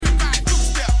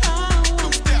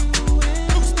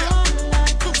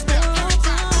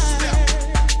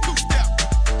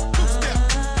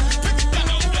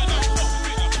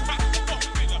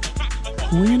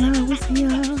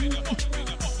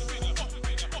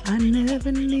I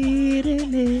never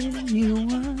needed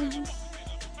anyone.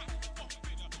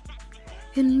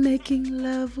 And making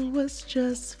love was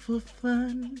just for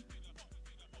fun.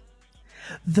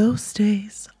 Those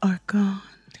days are gone.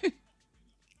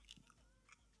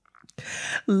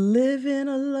 Living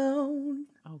alone.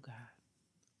 Oh, God.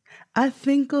 I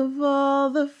think of all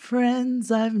the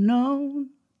friends I've known.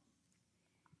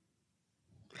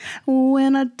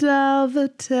 When I dial the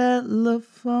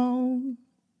telephone,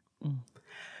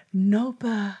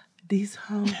 nobody's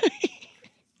home.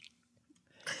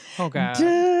 Oh, God.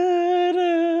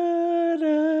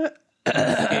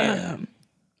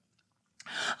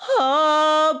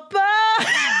 Oh,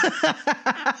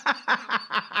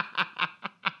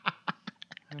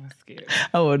 I'm scared.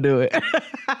 I won't do it.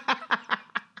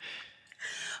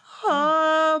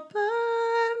 All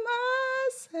by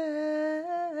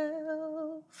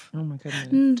myself. Oh, my goodness.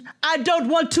 And I don't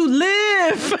want to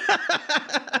live.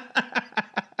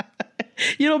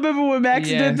 You don't remember when Max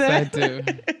did that? Yes,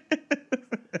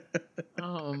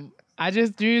 I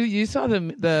do. You saw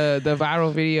the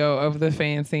viral video of the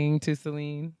fan singing to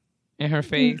Celine in her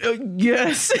face.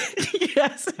 Yes.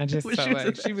 Yes. I just felt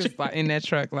like she was like in that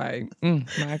truck like,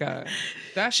 my God.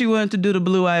 She wanted to do the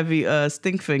Blue Ivy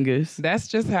stink fingers. That's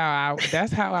just how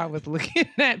I was looking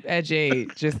at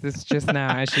Jade just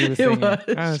now as she was singing.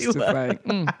 I was like,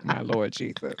 my Lord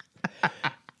Jesus.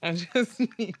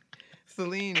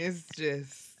 Celine is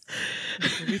just,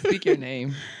 we speak your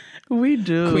name. We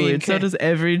do. Queen and so does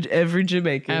every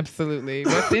Jamaican. Absolutely.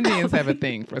 West Indians have a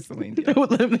thing for Celine Dion.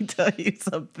 Let me tell you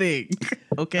something,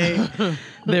 okay?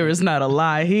 There is not a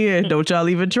lie here. Don't y'all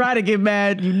even try to get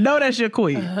mad. You know that's your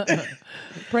queen.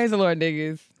 Praise the Lord,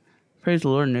 niggas. Praise the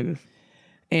Lord, niggas.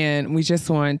 And we just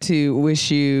want to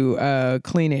wish you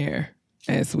clean air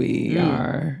as we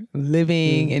are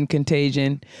living in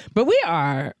contagion. But we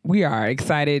are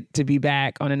excited to be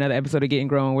back on another episode of Getting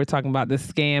Grown. We're talking about the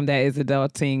scam that is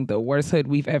adulting, the worst hood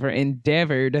we've ever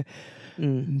endeavored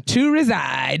to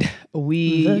reside.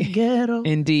 The ghetto.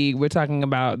 Indeed. We're talking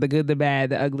about the good, the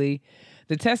bad, the ugly,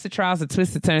 the tests, the trials, the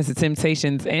twists, the turns, the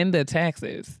temptations, and the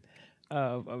taxes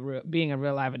of being a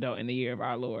real live adult in the year of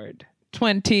our Lord,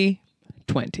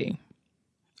 2020.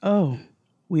 Oh.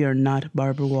 We are not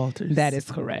Barbara Walters. That is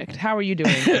correct. How are you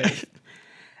doing, Chris?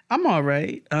 I'm all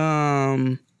right.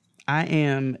 I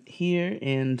am here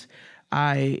and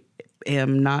I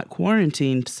am not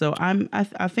quarantined. So I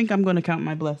think I'm going to count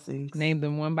my blessings. Name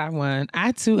them one by one.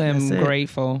 I too am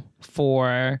grateful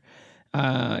for,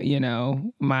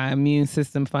 my immune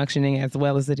system functioning as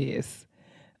well as it is.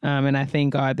 And I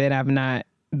thank God that I've not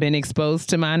been exposed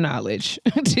to my knowledge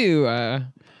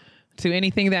to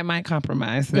anything that might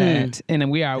compromise that.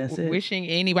 And we are wishing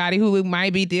anybody who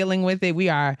might be dealing with it,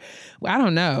 I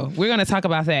don't know. We're going to talk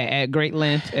about that at great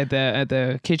length at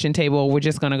the kitchen table. We're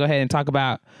just going to go ahead and talk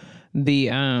about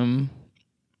the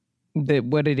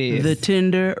what it is. The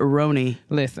Tinder-roni.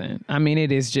 Listen, I mean,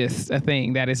 it is just a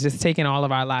thing that is just taking all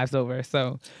of our lives over.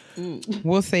 So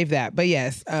we'll save that. But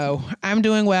yes, I'm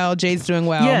doing well. Jade's doing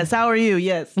well. Yes, how are you?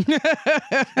 Yes.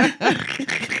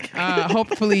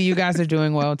 Hopefully you guys are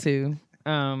doing well too.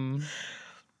 And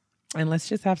let's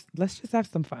just have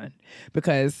some fun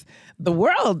because the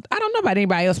world, I don't know about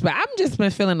anybody else, but I've just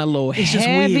been feeling a little heavy. Just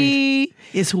weird.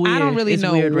 It's weird. I don't really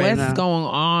know what's going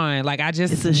on. Like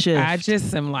it's a shift. I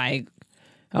just am like,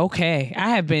 okay, I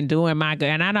have been doing my good.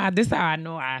 And I know this is how I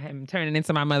know I am turning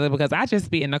into my mother because I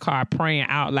just be in the car praying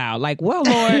out loud. Like, well,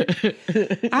 Lord,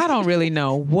 I don't really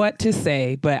know what to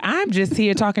say, but I'm just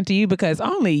here talking to you because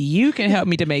only you can help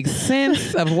me to make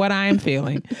sense of what I'm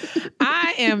feeling.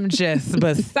 I am just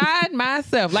beside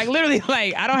myself. Like, literally,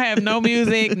 like, I don't have no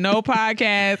music, no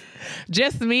podcast,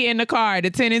 just me in the car, the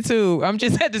 10 and 2. I'm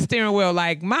just at the steering wheel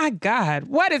like, my God,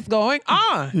 what is going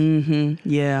on? Mm-hmm.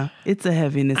 Yeah, it's a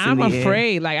heaviness I'm in the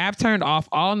afraid. air. Like, I've turned off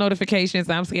all notifications.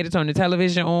 I'm scared to turn the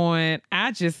television on.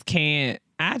 I just can't.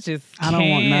 I don't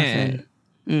want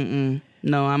nothing.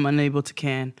 No, I'm unable to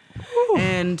can. Whew.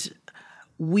 And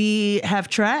we have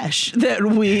trash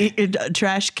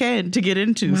can to get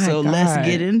into. So God. Let's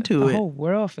get into it. The whole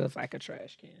world feels like a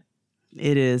trash can.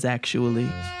 It is actually.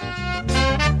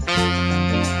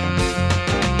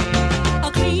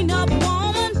 A clean-up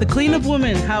woman. The cleanup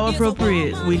woman, how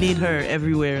appropriate. We need her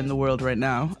everywhere in the world right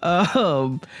now.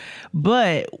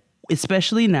 But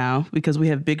especially now, because we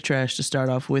have big trash to start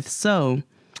off with. So,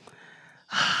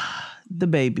 the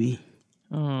baby.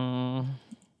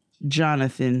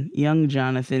 Jonathan, young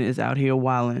Jonathan is out here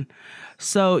wilding.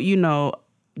 So,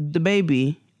 the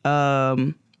baby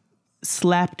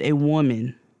slapped a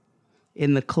woman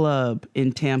in the club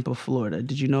in Tampa, Florida.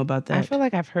 Did you know about that? I feel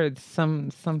like I've heard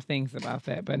some things about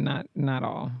that, but not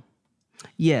all.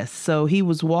 Yes. So he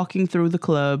was walking through the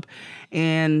club,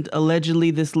 and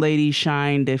allegedly this lady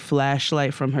shined a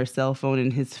flashlight from her cell phone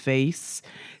in his face.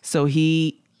 So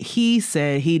he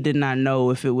said he did not know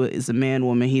if it was a man,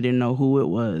 woman. He didn't know who it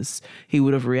was. He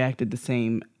would have reacted the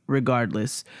same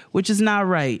regardless, which is not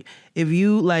right. If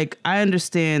you like, I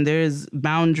understand there's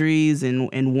boundaries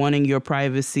and wanting your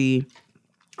privacy.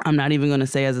 I'm not even going to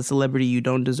say as a celebrity you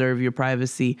don't deserve your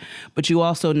privacy, but you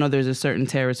also know there's a certain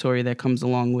territory that comes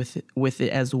along with it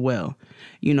as well.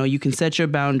 You know, you can set your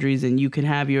boundaries and you can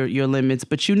have your limits,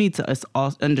 but you need to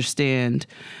understand,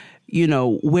 you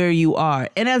know, where you are.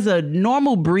 And as a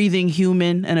normal breathing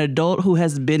human, an adult who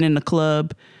has been in the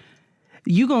club,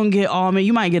 you gonna get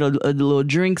you might get a little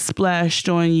drink splashed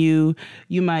on you.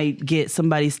 You might get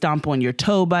somebody stomp on your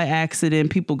toe by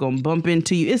accident. People gonna bump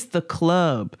into you. It's the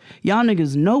club. Y'all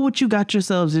niggas know what you got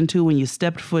yourselves into when you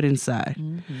stepped foot inside.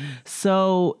 Mm-hmm.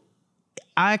 So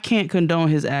I can't condone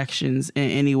his actions in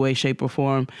any way, shape, or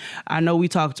form. I know we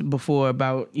talked before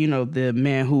about, you know, the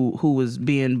man who was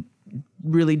being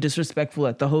really disrespectful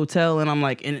at the hotel, and I'm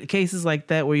like, in cases like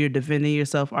that where you're defending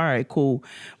yourself, all right, cool,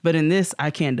 but in this, I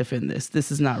can't defend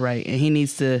this is not right. And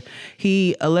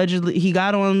he allegedly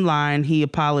got online, he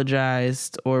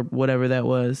apologized or whatever that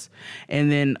was,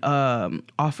 and then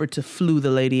offered to flew the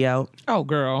lady out. Oh,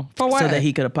 girl, for what? So that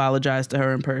he could apologize to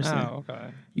her in person. Oh,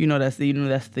 okay. That's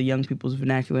the young people's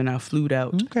vernacular now, flued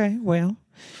out. Okay, well,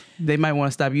 they might want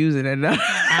to stop using it.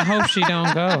 I hope she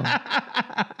don't go.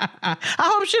 I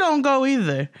hope she don't go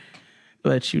either.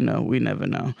 But, we never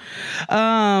know.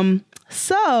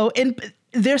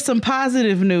 There's some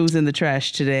positive news in the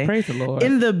trash today. Praise the Lord.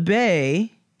 In the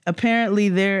Bay, apparently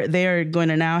they are going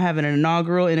to now have an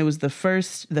inaugural, and it was the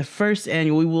first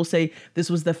annual. We will say this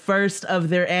was the first of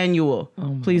their annual.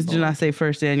 Oh, please do not say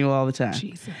first annual all the time.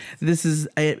 Jesus.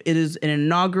 It is an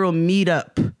inaugural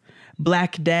meetup.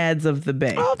 Black Dads of the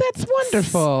Bay. Oh, that's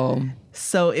wonderful.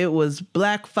 So it was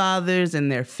Black fathers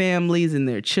and their families and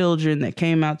their children that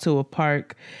came out to a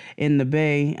park in the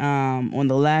Bay on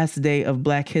the last day of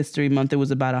Black History Month. There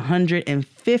was about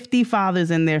 150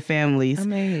 fathers and their families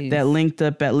that linked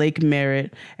up at Lake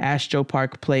Merritt, Astro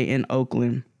Park Play in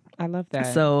Oakland. I love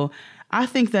that. So I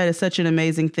think that is such an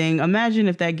amazing thing. Imagine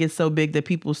if that gets so big that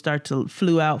people start to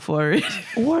flew out for it.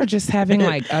 Or just having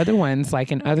like other ones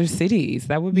like in other cities.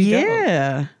 That would be dope.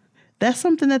 Yeah. That's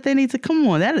something that they need to come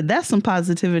on. That's some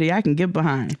positivity I can get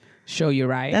behind. Show you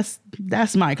right.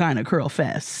 That's my kind of curl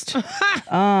fest.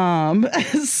 Oh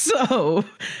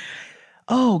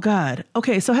God.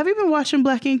 Okay, so have you been watching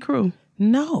Black Ink Crew?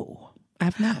 No.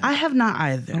 I've not. I have not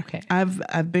either. Okay.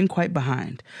 I've been quite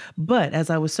behind. But as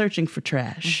I was searching for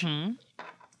trash,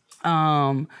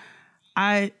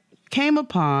 I came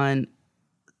upon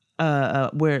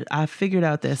where I found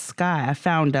out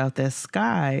that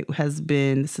Sky has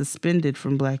been suspended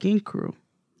from Black Ink Crew.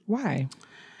 Why?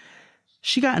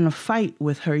 She got in a fight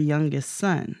with her youngest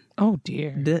son. Oh,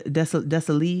 dear.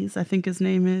 Desalise, I think his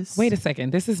name is. Wait a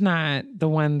second. This is not the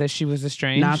one that she was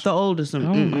estranged? Not the oldest one.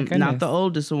 Oh, my goodness. Not the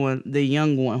oldest one. The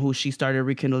young one who she started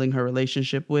rekindling her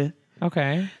relationship with.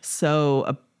 Okay.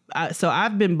 So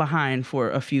I've been behind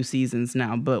for a few seasons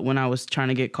now, but when I was trying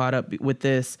to get caught up with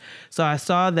this, so I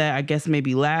saw that I guess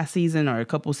maybe last season or a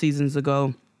couple seasons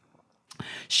ago,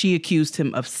 she accused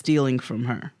him of stealing from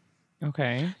her.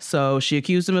 Okay. So she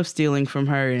accused him of stealing from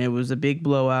her, and it was a big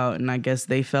blowout, and I guess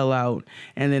they fell out.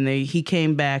 And then he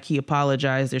came back, he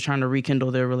apologized. They're trying to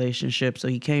rekindle their relationship. So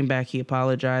he came back, he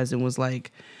apologized and was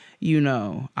like,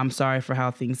 I'm sorry for how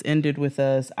things ended with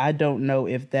us. I don't know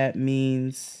if that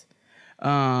means,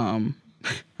 I'm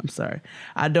sorry.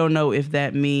 I don't know if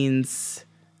that means,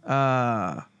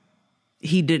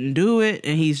 he didn't do it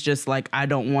and he's just like, I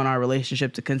don't want our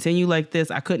relationship to continue like this.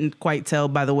 I couldn't quite tell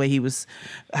by the way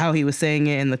how he was saying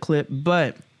it in the clip,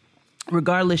 but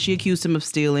regardless, she accused him of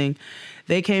stealing.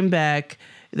 They came back.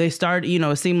 They started,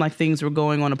 it seemed like things were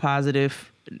going on a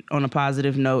positive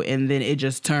note, and then it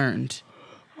just turned.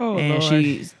 Oh, and Lord.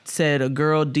 She said a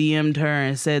girl DM'd her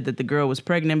and said that the girl was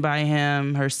pregnant by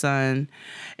him, her son.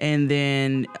 And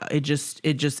then it just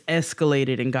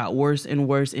escalated and got worse and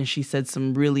worse. And she said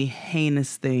some really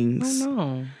heinous things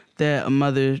that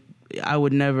I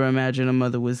would never imagine a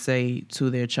mother would say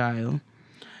to their child.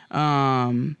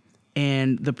 And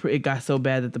it got so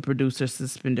bad that the producer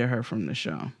suspended her from the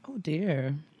show. Oh,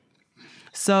 dear.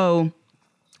 So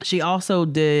she also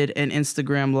did an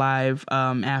Instagram live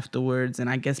afterwards, and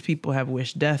I guess people have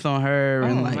wished death on her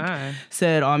and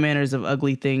said all manners of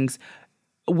ugly things.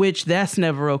 which that's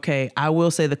never okay. I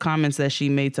will say the comments that she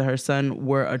made to her son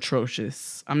were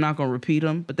atrocious. I'm not going to repeat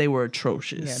them, but they were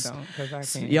atrocious. Yeah, don't, because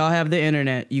I can't. Y'all have the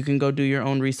internet. You can go do your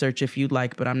own research if you'd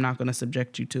like, but I'm not going to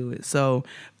subject you to it. So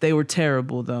they were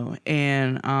terrible, though.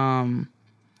 And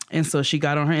so she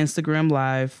got on her Instagram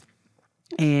Live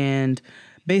and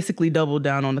basically doubled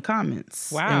down on the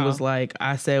comments. Wow. And was like,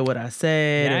 I said what I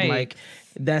said. Yikes. And like,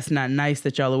 that's not nice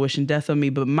that y'all are wishing death on me.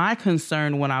 But my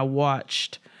concern when I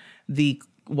watched the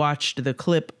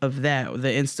clip of that, the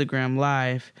Instagram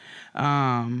Live,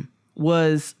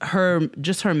 was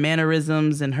her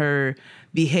mannerisms and her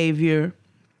behavior.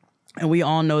 And we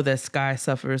all know that Sky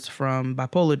suffers from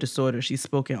bipolar disorder. She's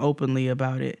spoken openly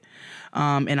about it.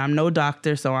 And I'm no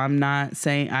doctor, so I'm not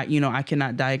saying, I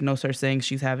cannot diagnose her saying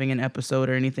she's having an episode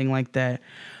or anything like that.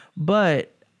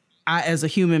 But I, as a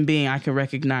human being, I can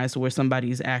recognize where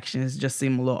somebody's actions just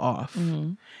seem a little off.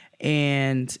 Mm-hmm.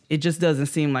 And it just doesn't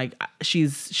seem like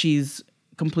she's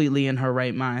completely in her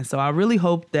right mind. So I really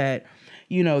hope that,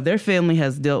 their family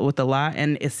has dealt with a lot,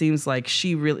 and it seems like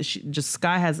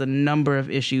Sky has a number of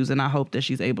issues, and I hope that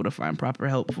she's able to find proper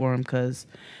help for him, because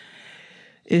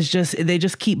they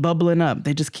just keep bubbling up.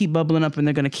 They just keep bubbling up, and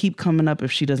they're going to keep coming up if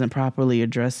she doesn't properly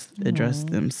address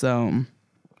them. So,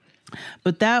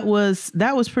 but that was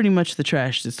pretty much the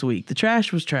trash this week. The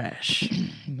trash was trash.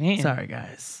 Man. Sorry,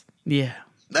 guys. Yeah.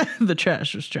 The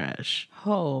trash was trash.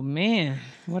 Oh, man.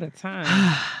 What a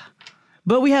time.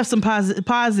 But we have some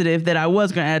positive that I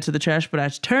was going to add to the trash, but I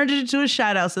turned it into a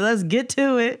shout out. So let's get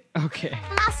to it. Okay.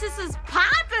 My sister's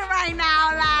popping right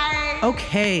now, like.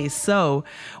 Okay, so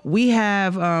we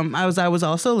have, I was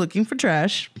also looking for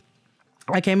trash.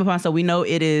 I came upon, so we know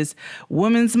it is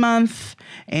Women's Month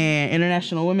and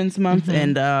International Women's Month.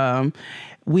 Mm-hmm. And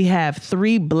we have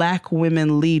 3 Black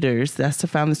women leaders. That's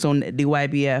found this on the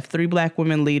YBF. 3 Black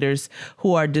women leaders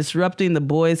who are disrupting the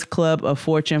boys club of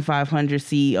Fortune 500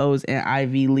 CEOs and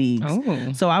Ivy Leagues.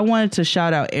 Oh. So I wanted to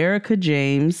shout out Erica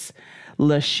James,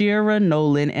 LaShira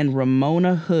Nolan, and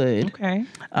Ramona Hood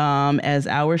as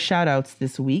our shout outs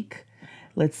this week.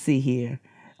 Let's see here.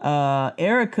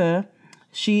 Erica,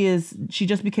 she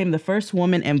just became the first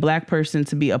woman and Black person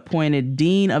to be appointed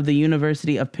Dean of the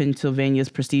University of Pennsylvania's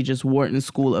prestigious Wharton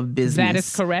School of Business. That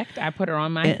is correct. I put her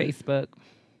on my Facebook.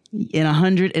 In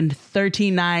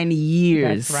 139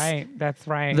 years. That's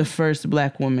right. The first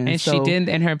Black woman. And she did,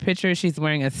 in her picture, she's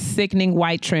wearing a sickening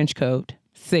white trench coat.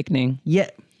 Sickening. Yeah.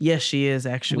 Yes, she is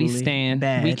actually. We stand.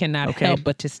 Bad. We cannot help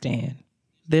but to stand.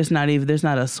 There's not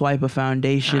a swipe of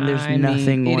foundation. There's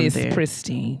nothing on there. It is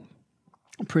pristine.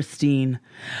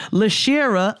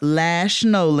 LaShira Lash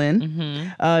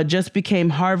Nolan just became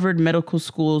Harvard Medical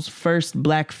School's first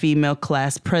Black female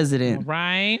class president.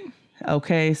 Right.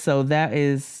 Okay, so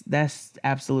that's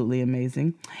absolutely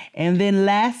amazing. And then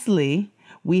lastly,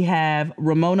 we have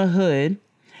Ramona Hood,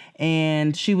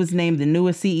 and she was named the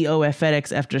newest CEO at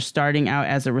FedEx after starting out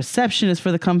as a receptionist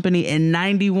for the company in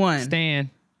 91.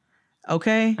 Stan.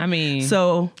 Okay? I mean,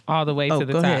 so all the way to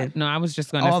the top. Ahead. No, I was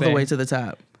just going to say. All the way to the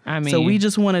top. I mean, so we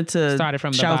just wanted to started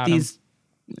from shout the bottom. These.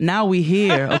 Now we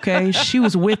here, okay? She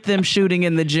was with them shooting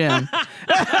in the gym.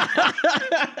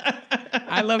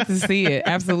 I love to see it.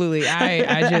 Absolutely.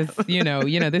 I just,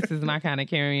 this is my kind of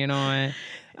carrying on.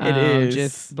 It is.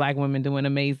 Just Black women doing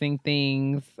amazing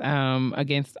things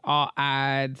against all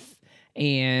odds.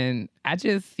 And I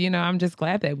just, I'm just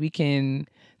glad that we can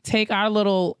take our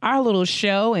little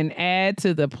show and add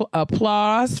to the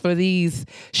applause for these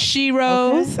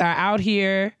sheroes are out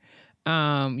here,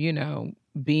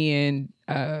 being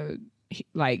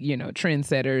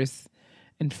trendsetters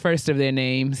and first of their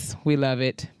names. We love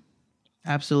it.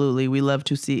 Absolutely. We love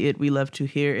to see it. We love to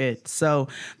hear it. So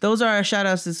those are our shout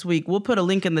outs this week. We'll put a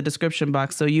link in the description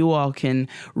box so you all can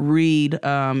read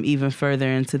even further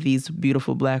into these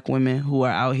beautiful Black women who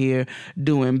are out here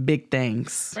doing big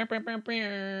things.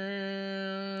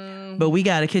 But we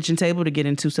got a kitchen table to get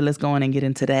into, so let's go on and get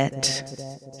into that.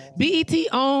 BET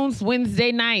owns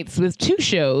Wednesday nights with 2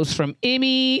 shows from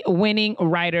Emmy-winning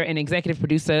writer and executive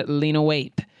producer Lena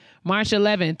Waithe. March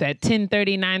 11th at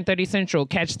 10:30, 9:30 Central,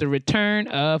 catch the return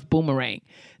of Boomerang.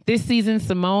 This season,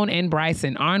 Simone and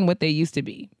Bryson aren't what they used to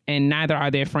be, and neither are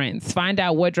their friends. Find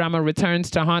out what drama returns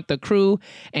to haunt the crew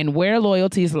and where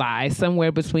loyalties lie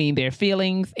somewhere between their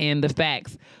feelings and the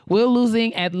facts. Will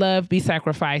losing at love be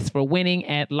sacrificed for winning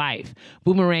at life?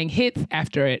 Boomerang hits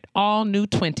after it all new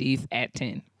 20s at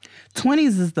 10.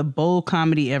 20s is the bold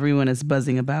comedy everyone is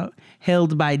buzzing about,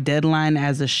 hailed by Deadline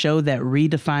as a show that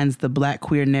redefines the Black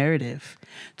queer narrative.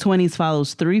 20s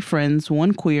follows 3 friends,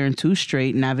 1 queer and 2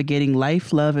 straight, navigating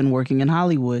life, love, and working in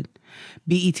Hollywood.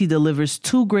 BET delivers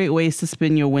 2 great ways to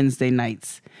spend your Wednesday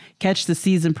nights. Catch the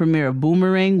season premiere of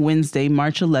Boomerang Wednesday,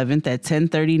 March 11th at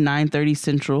 10:30, 9:30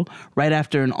 Central, right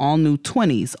after an all-new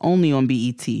 20s, only on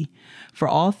BET. For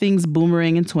all things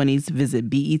Boomerang and 20s, visit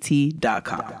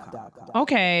BET.com.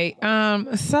 Okay,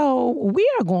 so we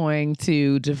are going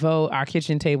to devote our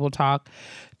kitchen table talk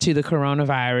to the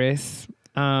coronavirus.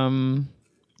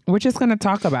 We're just going to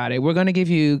talk about it. We're going to give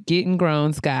you Getting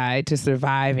Grown's guide to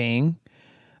surviving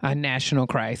a national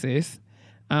crisis,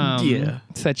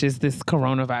 such as this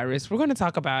coronavirus. We're going to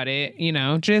talk about it,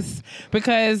 just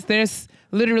because there's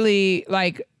literally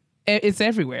like it's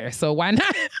everywhere. So why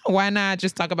not? Why not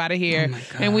just talk about it here? Oh my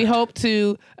God. And we hope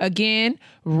to again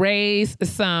raise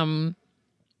some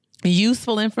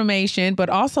useful information, but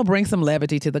also bring some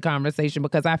levity to the conversation,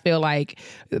 because I feel like,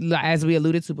 as we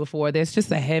alluded to before, there's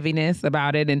just a heaviness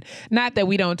about it. And not that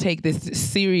we don't take this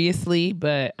seriously,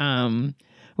 but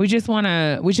we just want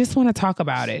to talk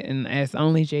about it, and as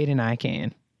only Jade and I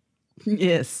can.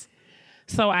 Yes.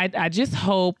 So I just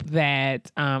hope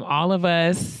that all of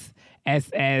us,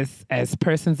 as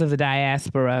persons of the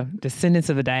diaspora, descendants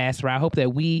of the diaspora, I hope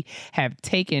that we have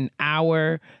taken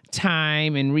our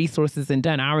time and resources and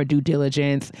done our due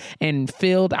diligence and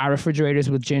filled our refrigerators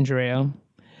with ginger ale,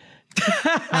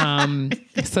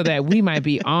 so that we might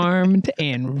be armed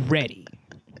and ready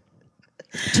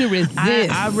to resist.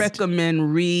 I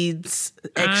recommend Reed's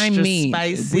extra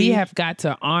spicy. We have got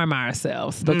to arm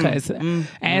ourselves, because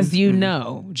as you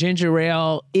know, ginger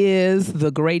ale is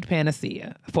the great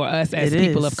panacea for us as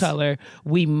people of color.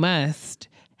 We must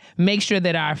make sure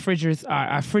that our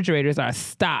refrigerators are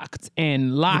stocked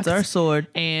and locked. It's our sword.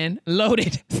 And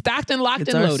loaded. Stocked and locked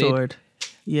It's and our loaded. sword.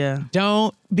 Yeah.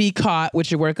 Don't be caught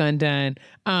with your work undone.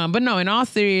 But no, in all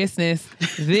seriousness,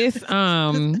 this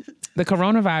the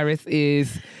coronavirus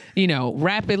is,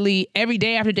 rapidly, every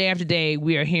day after day after day,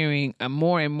 we are hearing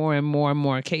more and more and more and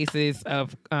more cases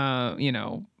of,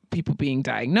 people being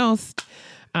diagnosed,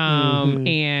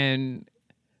 and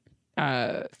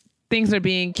things are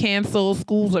being canceled,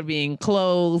 schools are being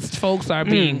closed, folks are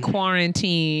being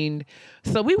quarantined.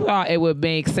 So we thought it would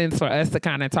make sense for us to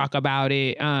kind of talk about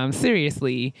it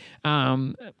seriously,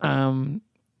 but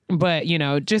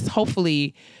just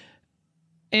hopefully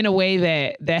in a way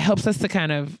that helps us to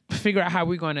kind of figure out how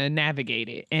we're going to navigate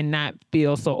it and not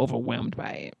feel so overwhelmed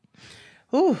by it.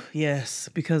 Oh, yes,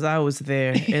 because I was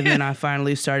there, and then I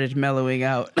finally started mellowing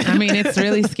out. I mean, it's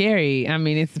really scary. I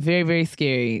mean, it's very, very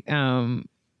scary.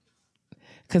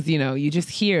 Because, you just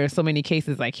hear so many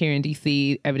cases, like here in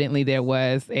D.C., evidently there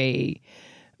was a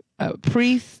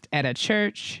priest at a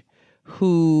church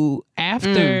who,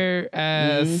 after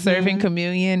serving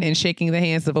communion and shaking the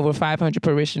hands of over 500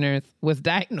 parishioners, was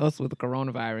diagnosed with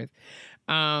coronavirus.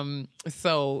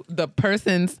 So the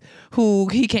persons who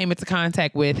he came into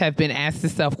contact with have been asked to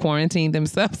self-quarantine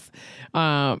themselves.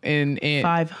 And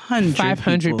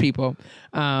 500 people,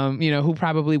 who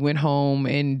probably went home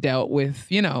and dealt with,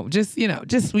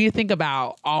 just when you think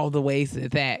about all the ways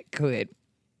that could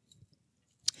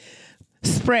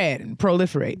spread and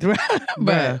proliferate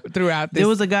throughout this. There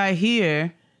was a guy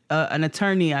here, an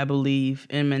attorney, I believe,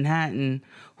 in Manhattan,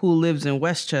 who lives in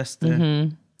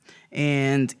Westchester.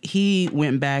 And he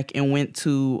went back and went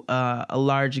to a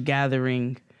large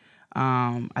gathering,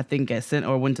 I think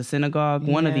went to synagogue,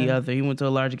 one or the other. He went to a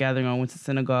large gathering or went to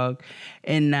synagogue.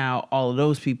 And now all of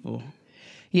those people.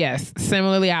 Yes.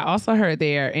 Similarly, I also heard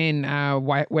there in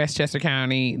Westchester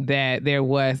County that there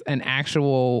was an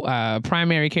actual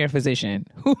primary care physician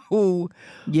who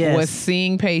was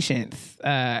seeing patients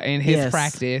in his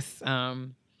practice,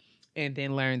 and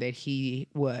then learned that he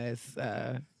was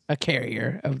a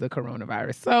carrier of the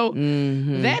coronavirus. So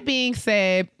that being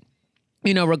said,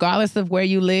 regardless of where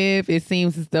you live, it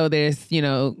seems as though there's,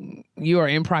 you are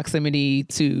in proximity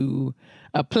to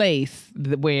a place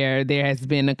where there has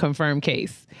been a confirmed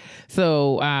case.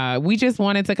 So we just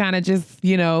wanted to kind of just,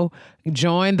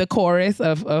 join the chorus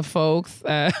of folks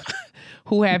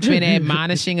who have been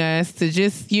admonishing us to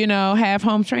just, have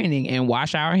home training and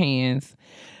wash our hands.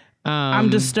 I'm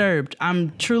disturbed.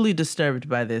 I'm truly disturbed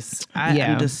by this. I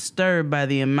am disturbed by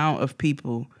the amount of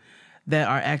people that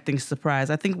are acting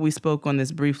surprised. I think we spoke on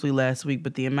this briefly last week,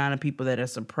 but the amount of people that are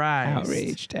surprised.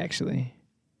 Outraged, actually.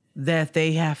 That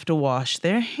they have to wash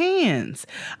their hands.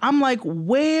 I'm like,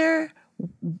 where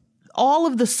all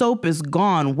of the soap is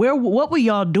gone. What were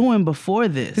y'all doing before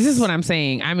this? This is what I'm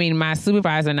saying. I mean, my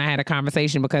supervisor and I had a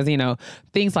conversation because,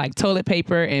 things like toilet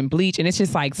paper and bleach. And it's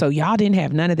just like, so y'all didn't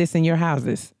have none of this in your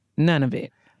houses. None of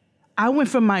it. I went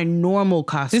from my normal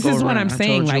Costco This is what run, I'm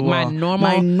saying. Like my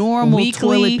normal weekly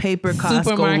toilet paper Costco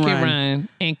supermarket run.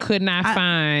 and could not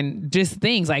find just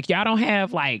things like y'all don't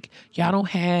have like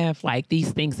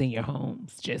these things in your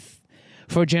homes just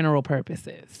for general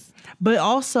purposes. But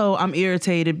also, I'm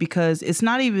irritated because it's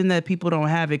not even that people don't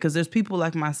have it, because there's people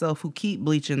like myself who keep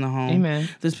bleach in the home. Amen.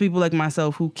 There's people like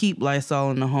myself who keep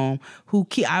Lysol in the home,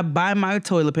 I buy my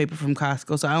toilet paper from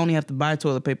Costco, so I only have to buy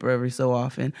toilet paper every so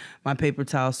often, my paper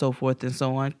towels, so forth and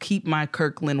so on. Keep my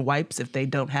Kirkland wipes if they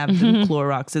don't have them.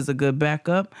 Clorox is a good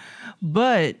backup.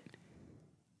 But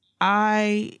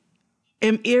I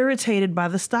am irritated by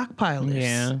the stockpilers.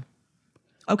 Yeah.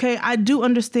 Okay, I do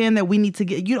understand that we need to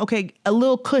get, a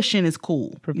little cushion is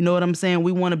cool. You know what I'm saying?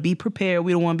 We want to be prepared.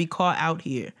 We don't want to be caught out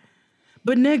here.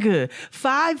 But nigga,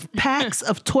 5 packs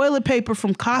of toilet paper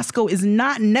from Costco is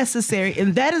not necessary,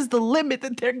 and that is the limit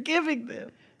that they're giving them.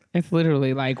 It's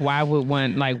literally like, why would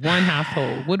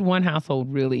one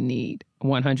household really need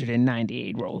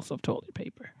 198 rolls of toilet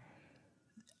paper?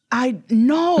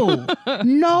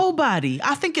 Nobody.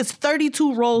 I think it's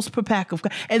 32 rolls per pack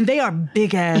and they are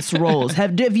big ass rolls.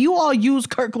 Have you all used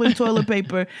Kirkland toilet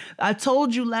paper? I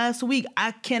told you last week,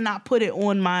 I cannot put it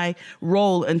on my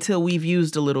roll until we've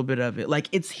used a little bit of it. Like,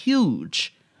 it's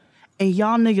huge. And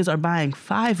y'all niggas are buying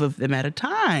 5 of them at a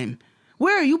time.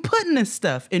 Where are you putting this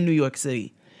stuff in New York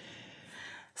City?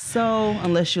 So,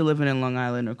 unless you're living in Long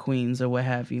Island or Queens or what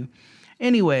have you.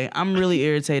 Anyway, I'm really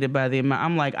irritated by the amount.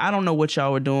 I'm like, I don't know what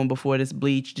y'all were doing before this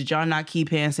bleach. Did y'all not keep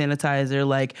hand sanitizer?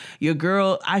 Like, your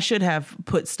girl, I should have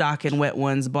put stock in wet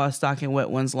ones, bought stock in wet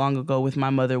ones long ago with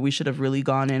my mother. We should have really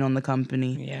gone in on the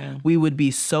company. Yeah. We would be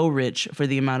so rich for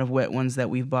the amount of wet ones that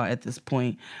we've bought at this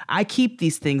point. I keep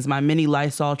these things, my mini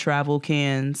Lysol travel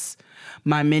cans,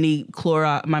 my mini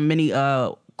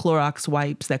Clorox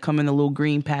wipes that come in the little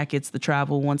green packets, the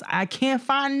travel ones. I can't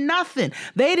find nothing.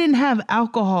 They didn't have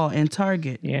alcohol in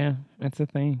Target. Yeah, that's a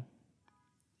thing.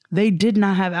 They did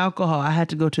not have alcohol. I had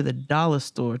to go to the dollar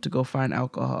store to go find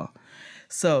alcohol.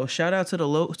 So shout out to the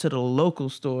local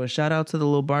stores. Shout out to the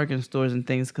little bargain stores and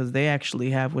things, because they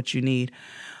actually have what you need.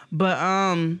 But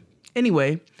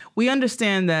anyway, we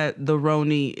understand that the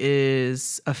Roni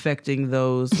is affecting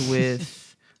those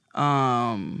with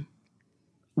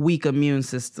weak immune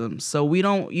systems. So we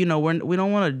don't, we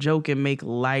don't want to joke and make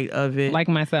light of it. Like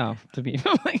myself, to be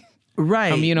like,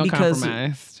 right,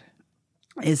 immunocompromised.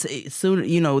 It's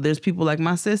soon, there's people like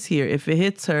my sis here. If it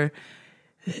hits her,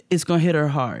 it's gonna hit her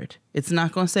hard. It's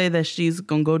not gonna say that she's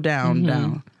gonna go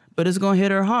down, but it's gonna hit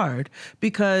her hard,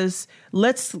 because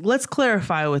let's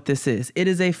clarify what this is. It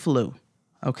is a flu.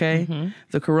 Okay,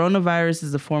 the coronavirus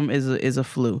is a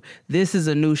flu. This is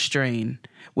a new strain,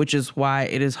 which is why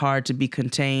it is hard to be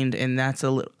contained, and that's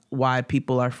why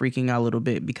people are freaking out a little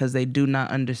bit, because they do not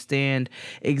understand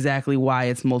exactly why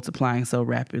it's multiplying so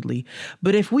rapidly.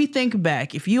 But if we think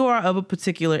back, if you are of a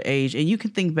particular age, and you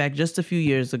can think back just a few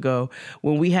years ago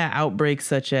when we had outbreaks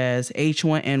such as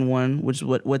H1N1, which is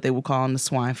what they were calling the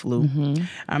swine flu.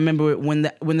 I remember when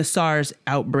the SARS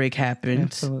outbreak happened.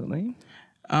 Absolutely.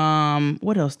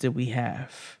 What else did we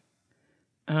have?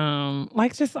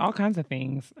 Like just all kinds of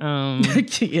things.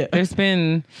 Yeah. I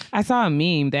saw a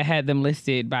meme that had them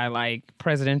listed by like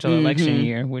presidential election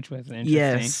year, which was interesting.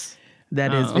 Yes,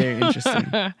 that is very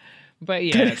interesting. But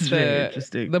yeah, very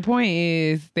interesting. The point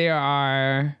is there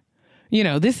are,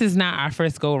 this is not our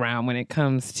first go round when it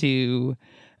comes to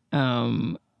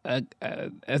a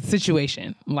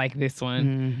situation like this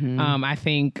one. I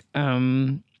think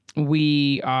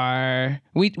we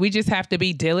just have to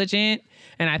be diligent,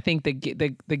 and I think the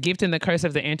gift and the curse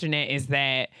of the internet is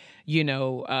that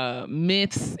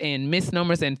myths and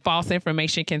misnomers and false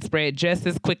information can spread just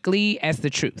as quickly as the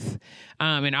truth,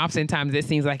 and oftentimes it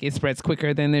seems like it spreads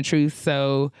quicker than the truth.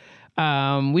 So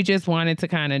we just wanted to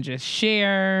kind of just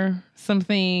share some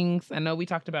things. I know we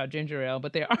talked about ginger ale,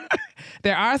 but there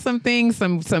are some things,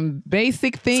 some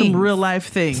basic things, some real life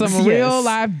things, real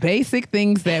life basic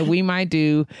things that we might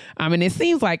do. And it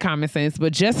seems like common sense,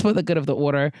 but just for the good of the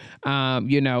order,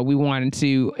 we wanted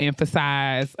to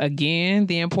emphasize again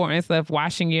the importance of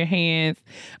washing your hands,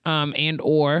 and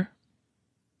or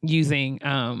using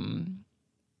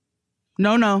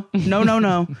No. Wash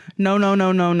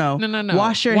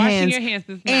your Washing hands. your hands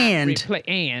does not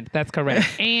and that's correct.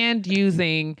 And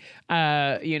using,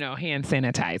 hand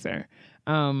sanitizer.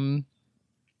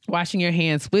 Washing your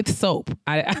hands with soap.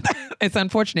 It's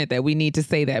unfortunate that we need to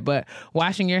say that, but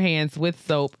washing your hands with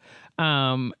soap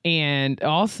And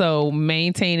also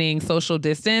maintaining social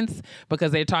distance,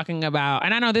 because they're talking about,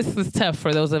 and I know this is tough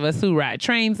for those of us who ride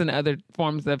trains and other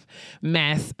forms of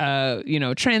mass,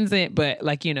 transit, but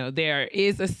like, there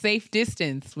is a safe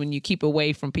distance when you keep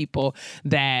away from people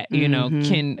that,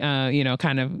 can,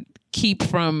 kind of keep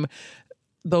from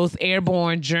those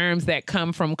airborne germs that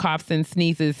come from coughs and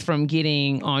sneezes from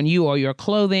getting on you or your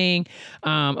clothing.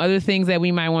 Other things that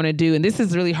we might want to do, and this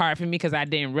is really hard for me because I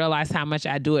didn't realize how much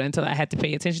I do it until I had to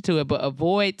pay attention to it, but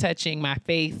avoid touching my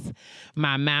face,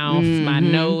 my mouth, my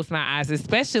nose, my eyes,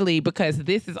 especially because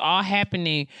this is all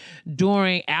happening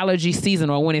during allergy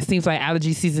season, or when it seems like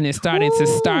allergy season is starting to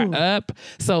start up.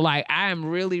 So like, I am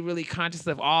really, really conscious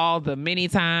of all the many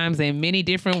times and many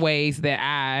different ways that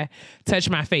I touch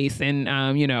my face. And,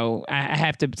 I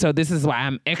have to, so this is why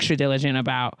I'm extra diligent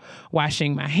about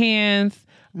washing my hands.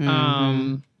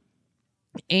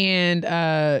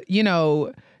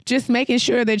 Just making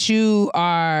sure that you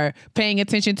are paying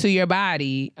attention to your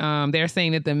body. They're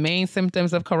saying that the main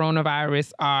symptoms of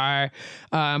coronavirus are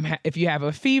if you have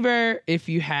a fever, if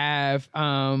you have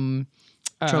trouble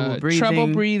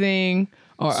breathing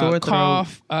or a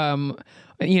cough,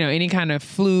 any kind of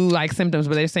flu-like symptoms,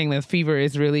 but they're saying that fever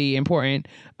is really important.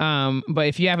 But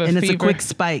if you have a fever... And it's a quick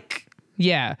spike.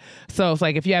 Yeah. So it's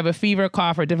like if you have a fever,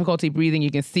 cough, or difficulty breathing,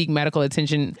 you can seek medical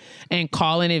attention and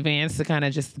call in advance to kind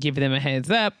of just give them a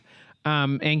heads up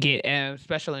and get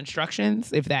special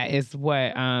instructions if that is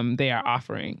what they are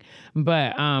offering.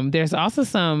 But there's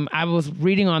also I was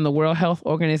reading on the World Health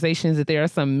Organization that there are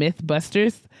some myth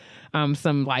busters,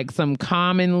 some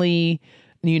commonly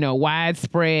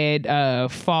widespread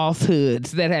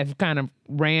falsehoods that have kind of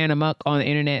ran amok on the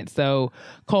internet. So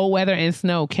cold weather and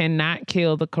snow cannot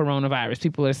kill the coronavirus.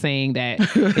 People are saying that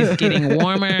it's getting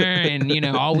warmer and,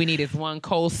 all we need is one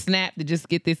cold snap to just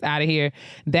get this out of here.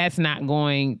 That's not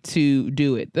going to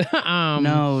do it.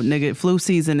 No, nigga, flu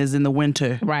season is in the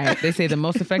winter. Right. They say the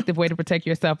most effective way to protect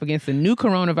yourself against the new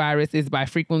coronavirus is by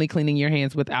frequently cleaning your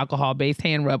hands with alcohol-based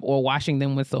hand rub or washing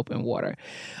them with soap and water.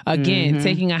 Again,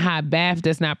 taking a hot bath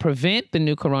does not prevent the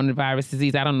new coronavirus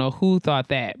disease. I don't know who thought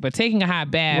that, but taking a hot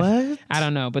bath, what? I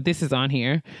don't know, but this is on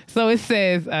here. So it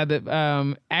says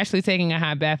that actually taking a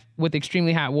hot bath with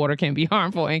extremely hot water can be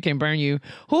harmful and can burn you.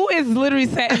 Who is literally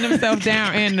setting themselves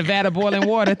down in Nevada boiling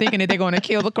water thinking that they're going to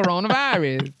kill the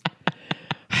coronavirus?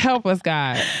 Help us,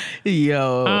 God.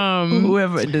 Yo,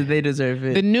 whoever, they deserve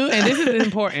it. And this is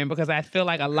important because I feel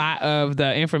like a lot of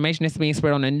the information that's being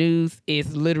spread on the news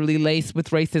is literally laced with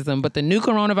racism. But the new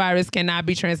coronavirus cannot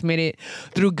be transmitted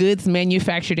through goods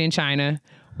manufactured in China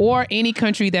or any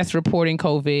country that's reporting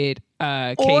COVID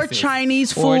cases. Or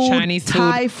Chinese food,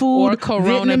 Thai food, or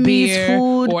Corona Vietnamese beer,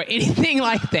 food. or anything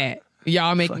like that.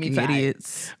 Y'all make me tired.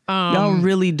 Idiots. Y'all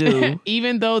really do.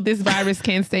 Even though this virus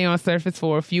can stay on surface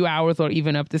for a few hours or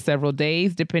even up to several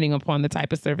days, depending upon the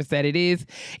type of surface that it is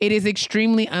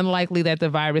extremely unlikely that the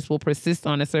virus will persist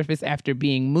on a surface after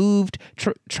being moved,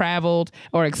 traveled,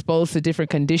 or exposed to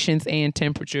different conditions and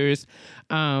temperatures.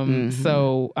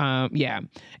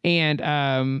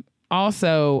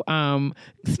 Also,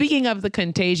 speaking of the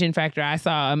contagion factor, I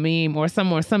saw a meme or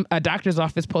a doctor's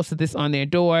office posted this on their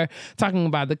door talking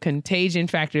about the contagion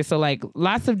factor. So like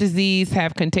lots of disease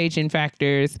have contagion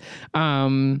factors.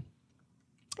 And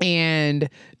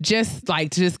just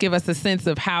to give us a sense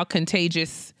of how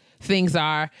contagious things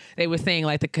are, they were saying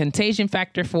like the contagion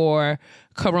factor for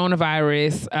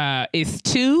coronavirus is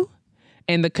 2,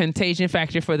 and the contagion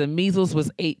factor for the measles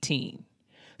was 18.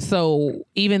 So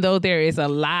even though there is a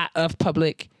lot of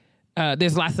public,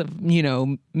 there's lots of,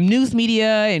 news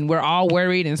media and we're all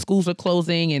worried and schools are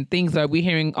closing and we're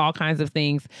hearing all kinds of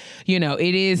things, it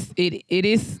is,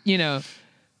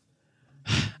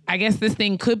 I guess this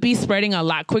thing could be spreading a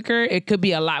lot quicker. It could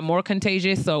be a lot more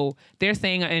contagious. So they're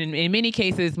saying in many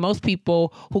cases, most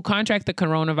people who contract the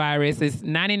coronavirus is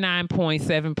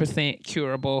 99.7%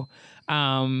 curable.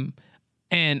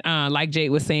 And like Jade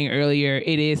was saying earlier,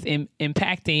 it is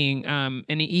impacting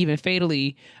and even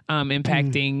fatally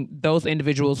impacting those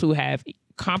individuals who have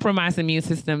compromised immune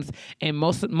systems, and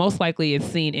most likely it's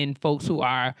seen in folks who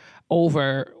are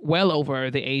well over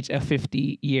the age of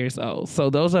 50 years old. So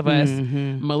those of us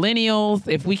millennials,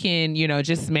 if we can,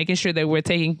 just making sure that we're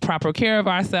taking proper care of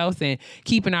ourselves and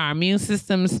keeping our immune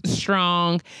systems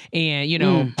strong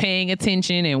and, paying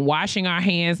attention and washing our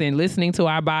hands and listening to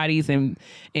our bodies. And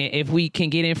if we can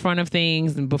get in front of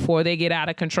things before they get out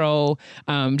of control,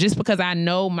 just because I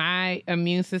know my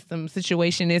immune system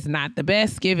situation is not the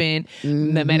best given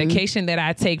the medication that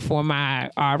I take for my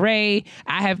RA,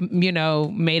 I have,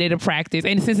 made it a practice.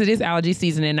 And since it is allergy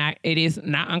season and it is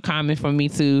not uncommon for me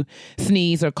to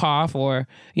sneeze or cough or,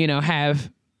 have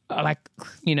like,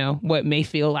 what may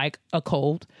feel like a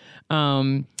cold.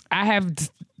 I have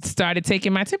started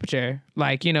taking my temperature.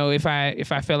 Like, if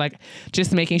I feel like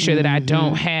just making sure that I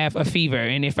don't have a fever.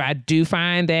 And if I do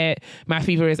find that my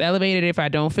fever is elevated, if I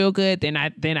don't feel good, then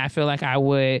I feel like I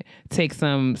would take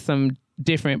some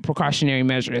different precautionary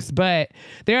measures. But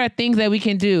there are things that we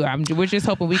can do. We're just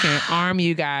hoping we can arm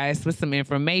you guys with some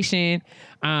information,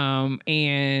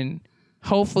 and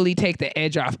hopefully take the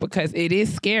edge off, because it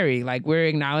is scary. Like, we're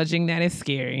acknowledging that it's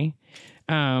scary.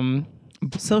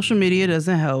 Social media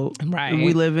doesn't help. Right.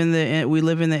 We live in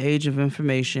the age of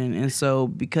information, and so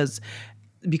because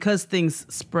things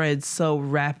spread so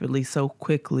rapidly, so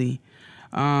quickly,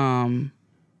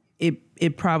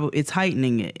 it's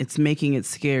heightening it. It's making it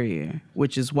scarier,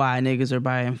 which is why niggas are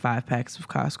buying 5 packs of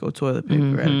Costco toilet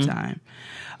paper at a time.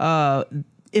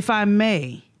 If I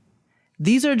may,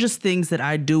 these are just things that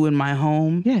I do in my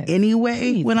home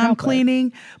anyway when I'm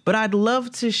cleaning, but I'd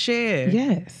love to share.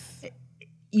 Yes.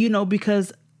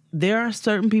 Because there are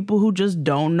certain people who just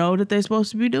don't know that they're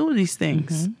supposed to be doing these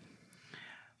things.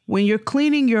 When you're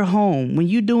cleaning your home, when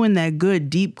you're doing that good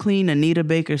deep clean Anita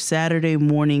Baker Saturday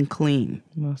morning clean.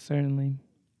 Most certainly.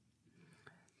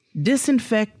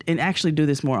 Disinfect, and actually do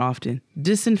this more often.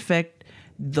 Disinfect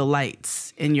the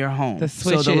lights in your home. The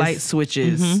switches. So the light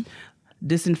switches.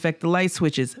 Disinfect the light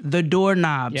switches, the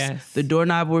doorknobs, the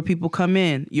doorknob where people come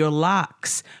in, your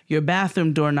locks, your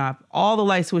bathroom doorknob, all the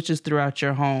light switches throughout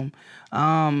your home.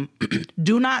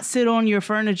 Do not sit on your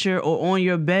furniture or on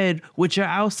your bed with your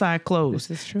outside clothes.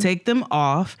 This is true. Take them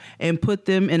off and put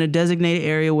them in a designated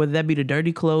area, whether that be the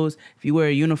dirty clothes. If you wear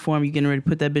a uniform, you're getting ready to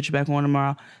put that bitch back on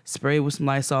tomorrow, spray it with some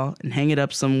Lysol and hang it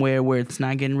up somewhere where it's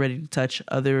not getting ready to touch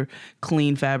other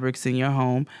clean fabrics in your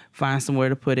home. Find somewhere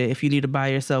to put it. If you need to buy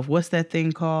yourself, what's that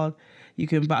thing called? You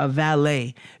can buy a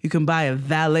valet. You can buy a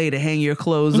valet to hang your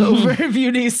clothes over if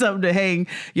you need something to hang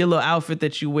your little outfit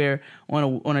that you wear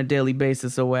on a daily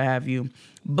basis or what have you.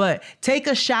 But take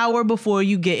a shower before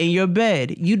you get in your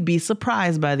bed. You'd be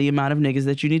surprised by the amount of niggas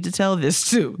that you need to tell this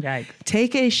to. Yikes.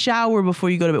 Take a shower before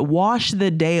you go to bed. Wash the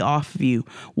day off of you.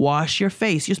 Wash your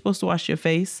face. You're supposed to wash your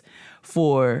face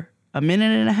for a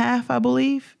minute and a half, I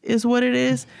believe, is what it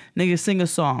is. Nigga, sing a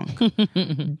song.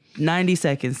 90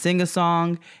 seconds. Sing a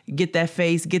song. Get that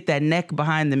face. Get that neck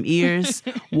behind them ears.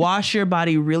 Wash your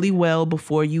body really well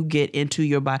before you get into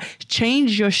your body.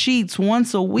 Change your sheets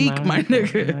once a week, my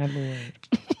nigga. My Lord.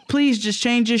 Please just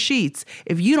change your sheets.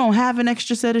 If you don't have an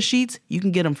extra set of sheets, you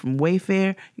can get them from Wayfair.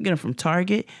 You can get them from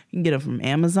Target. You can get them from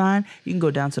Amazon. You can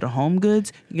go down to the Home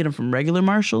Goods. You can get them from regular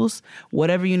Marshalls.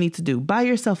 Whatever you need to do. Buy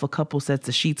yourself a couple sets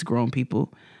of sheets, grown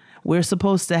people. We're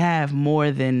supposed to have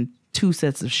more than 2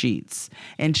 sets of sheets.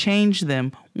 And change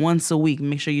them once a week.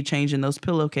 Make sure you're changing those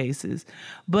pillowcases.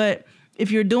 But if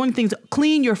you're doing things,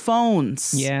 clean your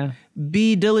phones. Yeah.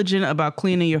 Be diligent about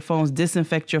cleaning your phones.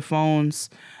 Disinfect your phones.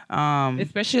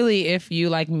 Especially if you,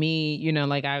 like me,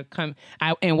 like I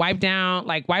wipe down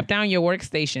your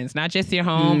workstations, not just your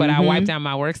home, but I wipe down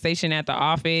my workstation at the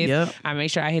office. Yep. I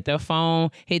make sure I hit the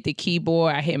phone, hit the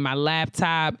keyboard, I hit my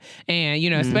laptop, and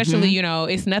especially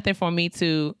it's nothing for me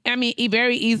to. I mean,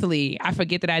 very easily I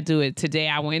forget that I do it. Today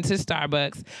I went to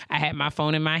Starbucks. I had my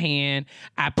phone in my hand.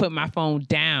 I put my phone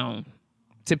down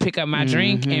to pick up my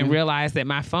drink and realized that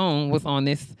my phone was on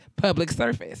this public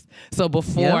surface. So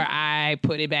before I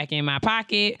put it back in my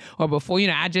pocket, or before,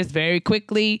 I just very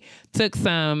quickly took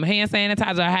some hand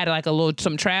sanitizer. I had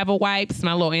some travel wipes,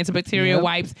 my little antibacterial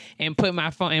wipes, and put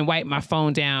my phone and wipe my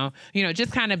phone down.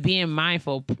 Just kind of being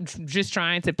mindful, just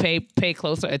trying to pay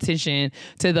closer attention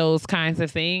to those kinds of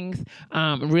things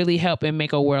really help and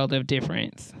make a world of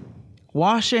difference.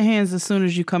 Wash your hands as soon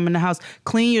as you come in the house.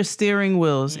 Clean your steering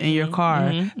wheels in your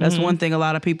car. That's one thing a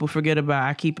lot of people forget about.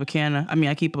 I keep a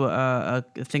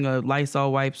thing of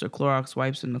Lysol wipes or Clorox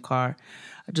wipes in the car.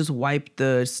 I just wipe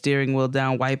the steering wheel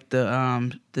down, wipe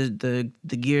the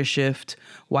gear shift,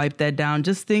 wipe that down.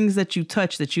 Just things that you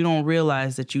touch that you don't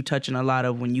realize that you touching a lot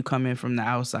of when you come in from the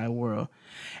outside world.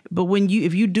 But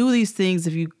if you do these things,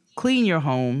 if you clean your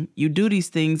home, you do these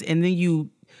things, and then you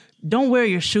don't wear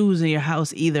your shoes in your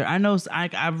house either. I know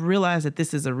I've realized that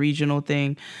this is a regional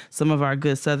thing. Some of our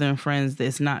good Southern friends,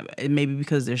 maybe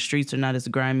because their streets are not as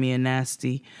grimy and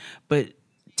nasty, but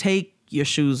take your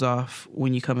shoes off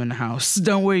when you come in the house.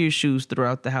 Don't wear your shoes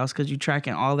throughout the house, because you're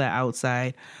tracking all that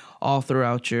outside all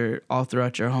throughout your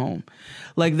home.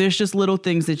 Like, there's just little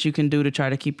things that you can do to try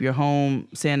to keep your home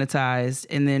sanitized,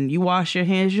 and then you wash your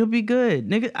hands, you'll be good.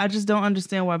 Nigga, I just don't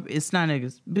understand why it's not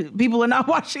niggas. People are not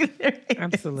washing their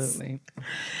hands. Absolutely.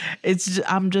 It's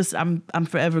just, I'm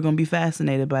forever gonna be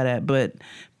fascinated by that. But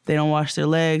They don't wash their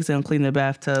legs. They don't clean their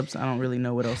bathtubs. I don't really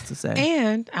know what else to say.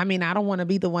 And I mean, I don't want to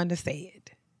be the one to say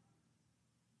it,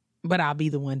 but I'll be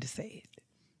the one to say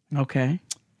it. Okay.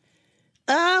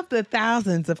 Of the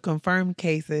thousands of confirmed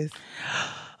cases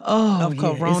of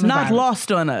coronavirus, it's not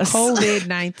lost on us.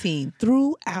 COVID-19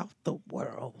 throughout the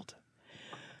world.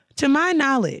 To my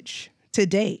knowledge, to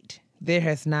date, there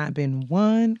has not been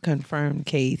one confirmed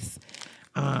case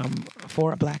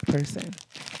for a Black person.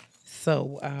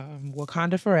 So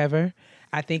Wakanda forever.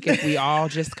 I think if we all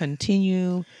just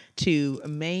continue to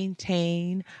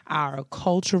maintain our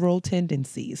cultural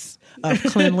tendencies of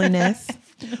cleanliness,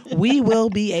 we will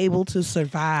be able to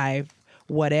survive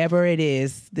whatever it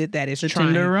is that is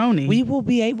trying. Tenderoni. We will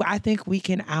be able. I think we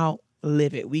can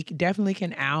outlive it. We definitely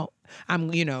can I'm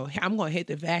going to hit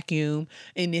the vacuum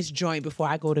in this joint before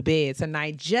I go to bed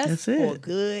tonight, just for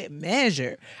good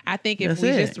measure. I think if we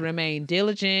just remain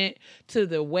diligent to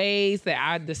the ways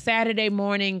that the Saturday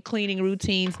morning cleaning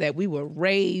routines that we were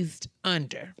raised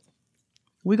under,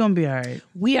 we're going to be all right.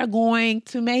 We are going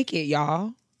to make it,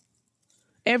 y'all.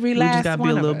 Every last one of us. We just got to be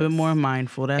a little bit more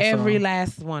mindful. That's every all.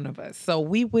 last one of us. So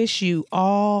we wish you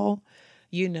all,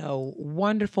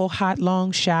 wonderful hot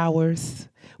long showers.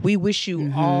 We wish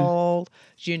you all,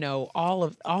 all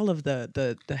of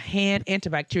the hand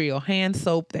antibacterial hand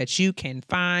soap that you can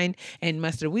find and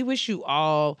muster. We wish you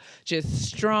all just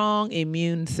strong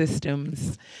immune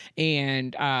systems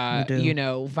and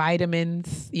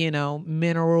vitamins,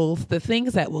 minerals, the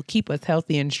things that will keep us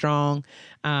healthy and strong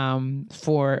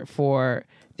for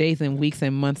days and weeks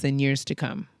and months and years to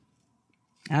come.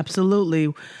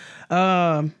 Absolutely.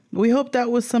 We hope that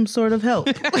was some sort of help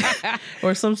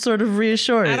or some sort of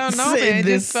reassurance. I don't know, man. It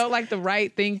just felt like the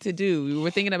right thing to do. We were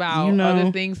thinking about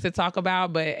other things to talk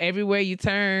about, but everywhere you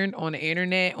turn, on the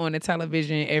internet, on the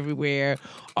television, everywhere,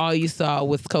 all you saw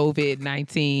was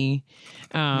COVID-19.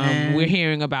 We're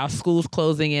hearing about schools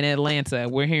closing in Atlanta.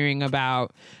 We're hearing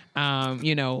about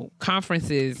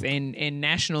conferences and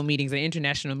national meetings and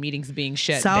international meetings being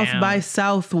shut down. South by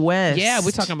Southwest. Yeah,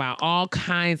 we're talking about all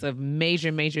kinds of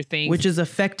major things. Which is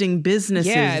affecting businesses.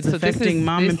 Yeah, it's affecting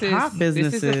mom and pop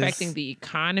businesses. This is affecting the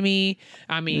economy.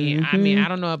 I mean, I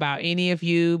don't know about any of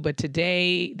you, but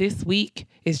this week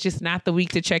is just not the week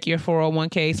to check your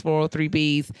 401ks,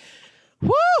 403bs.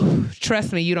 Woo!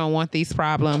 Trust me, you don't want these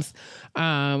problems.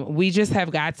 We just have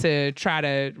got to try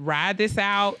to ride this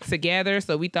out together.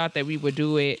 So we thought that we would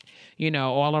do it,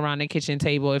 all around the kitchen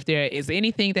table. If there is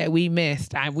anything that we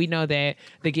missed, we know that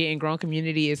the Getting Grown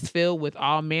community is filled with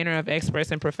all manner of experts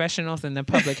and professionals in the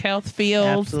public health field.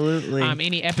 Absolutely.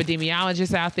 Any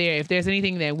epidemiologists out there, if there's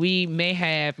anything that we may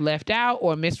have left out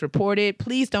or misreported,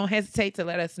 please don't hesitate to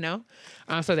let us know.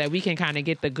 So that we can kind of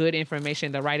get the good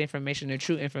information, the right information, the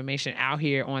true information out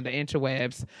here on the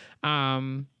interwebs.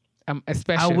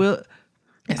 Especially,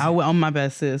 I will. On my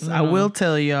best, sis. I will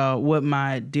tell y'all what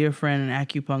my dear friend and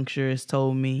acupuncturist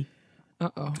told me.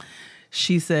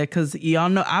 She said, because y'all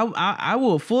know, I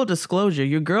will, full disclosure,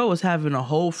 your girl was having a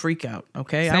whole freak out.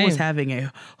 Okay, Same. I was having a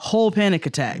whole panic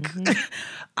attack.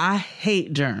 I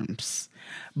hate germs,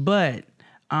 but.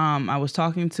 I was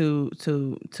talking to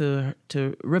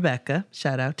Rebecca,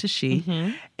 shout out to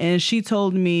she, and she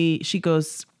told me, she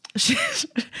goes,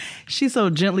 she so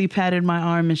gently patted my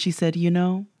arm and she said,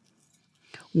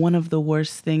 one of the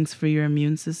worst things for your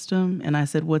immune system. And I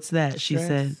said, what's that? She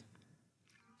said,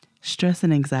 stress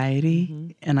and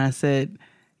anxiety. And I said,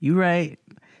 you right.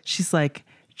 She's like,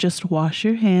 just wash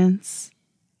your hands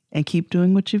and keep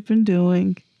doing what you've been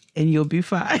doing and you'll be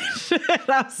fine. And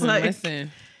I was like,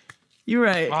 listen. You're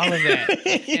right. All of that.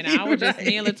 And I was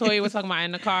me and LaToya was talking about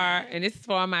in the car, and this is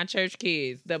for all my church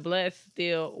kids. The blood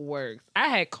still works. I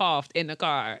had coughed in the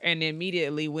car and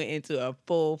immediately went into a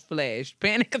full-fledged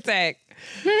panic attack.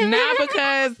 Not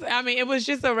because, it was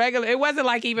just it wasn't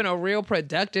like even a real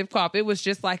productive cough. It was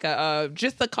just like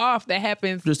just a cough that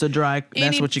happens. Just a dry,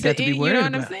 that's what you got to be worried about. You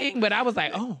know what I'm saying? But I was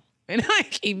like, oh. And I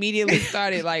immediately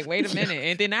started like, wait a minute.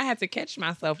 And then I had to catch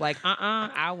myself like,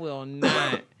 I will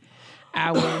not.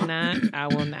 I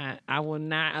will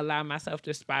not allow myself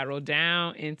to spiral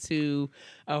down into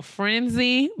a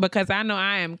frenzy because I know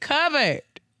I am covered.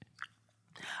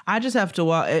 I just have to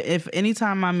walk. If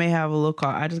anytime I may have a little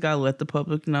cough, I just got to let the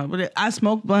public know. But I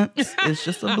smoke blunts. It's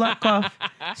just a blunt cough.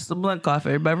 It's a blunt cough.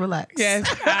 Everybody relax. Yes,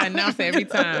 I announce it every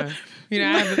time.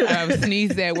 I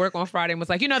sneezed at work on Friday and was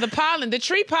like, the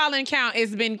tree pollen count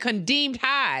has been condemned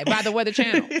high by the Weather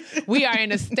Channel. We are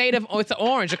in a state of, it's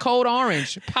orange, a cold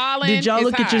orange. Pollen Did y'all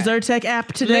look high. at your Zyrtec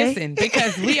app today? Listen,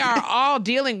 because we are all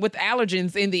dealing with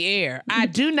allergens in the air. I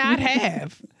do not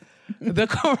have the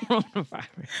coronavirus.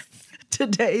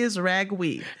 Today is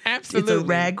ragweed. Absolutely. It's a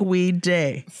ragweed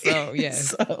day. So,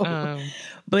 yes.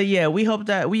 But yeah, we hope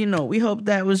that we hope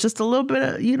that was just a little bit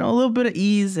of, a little bit of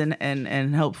ease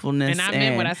and helpfulness. And I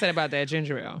meant what I said about that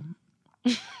ginger ale.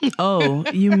 Oh,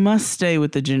 you must stay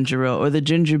with the ginger ale or the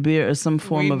ginger beer or some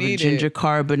form of a ginger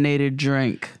carbonated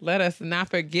drink. Let us not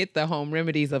forget the home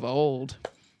remedies of old.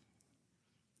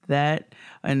 That,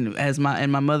 and as my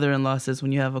mother-in-law says,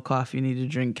 when you have a cough, you need to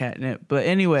drink catnip. But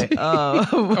anyway,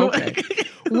 okay.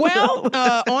 Well,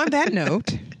 on that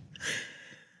note,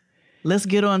 let's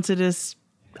get on to this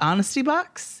honesty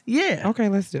box. Yeah. Okay,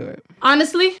 let's do it.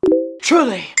 Honestly?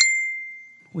 Truly.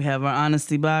 We have our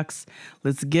honesty box.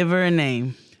 Let's give her a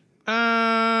name.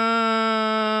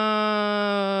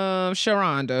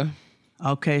 Sharonda.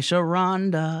 Okay,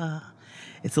 Sharonda.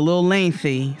 It's a little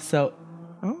lengthy, so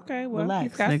okay. Well,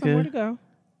 relax, he's got nigga. somewhere to go.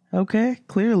 Okay,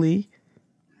 clearly,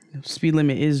 speed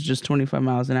limit is just 25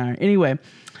 miles an hour. Anyway.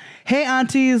 Hey,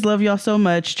 aunties, love y'all so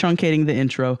much. Truncating the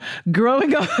intro.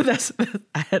 Growing up,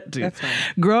 I had to. That's fine.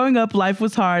 Growing up, life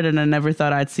was hard, and I never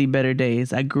thought I'd see better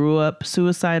days. I grew up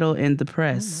suicidal and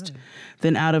depressed.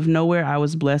 Then out of nowhere, I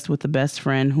was blessed with a best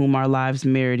friend whom our lives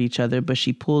mirrored each other, but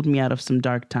she pulled me out of some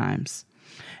dark times.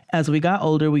 As we got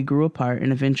older, we grew apart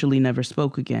and eventually never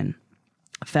spoke again.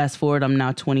 Fast forward, I'm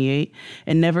now 28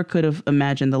 and never could have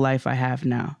imagined the life I have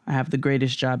now. I have the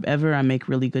greatest job ever. I make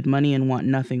really good money and want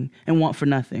for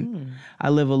nothing. I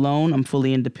live alone. I'm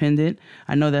fully independent.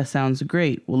 I know that sounds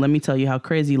great. Well, let me tell you how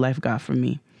crazy life got for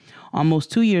me.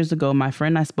 Almost 2 years ago, my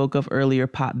friend I spoke of earlier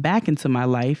popped back into my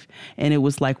life, and it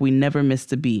was like we never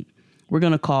missed a beat. We're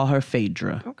going to call her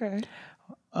Phaedra. Okay.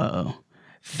 Uh-oh.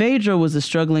 Phaedra was a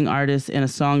struggling artist and a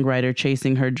songwriter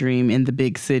chasing her dream in the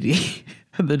big city.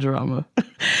 The drama.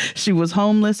 She was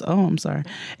homeless. Oh, I'm sorry.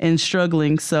 And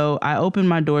struggling. So I opened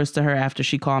my doors to her after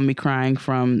she called me crying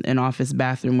from an office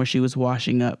bathroom where she was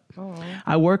washing up. Oh.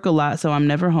 I work a lot, so I'm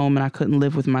never home, and I couldn't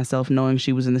live with myself knowing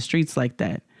she was in the streets like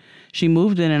that. She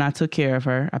moved in and I took care of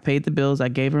her. I paid the bills. I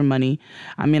gave her money.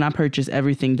 I purchased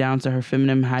everything down to her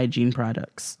feminine hygiene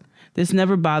products. This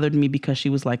never bothered me because she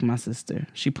was like my sister.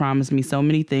 She promised me so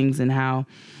many things and how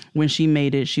when she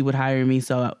made it, she would hire me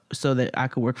so that I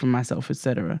could work for myself,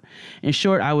 etc. In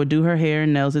short, I would do her hair,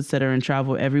 nails, etc., and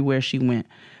travel everywhere she went.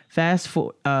 Fast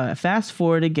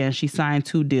forward again, she signed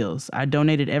 2 deals. I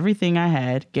donated everything I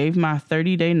had, gave my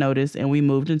 30-day notice, and we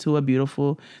moved into a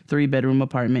beautiful 3-bedroom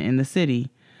apartment in the city.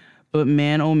 But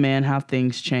man, oh man, how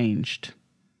things changed.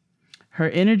 Her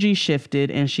energy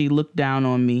shifted and she looked down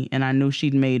on me, and I knew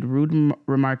she'd made rude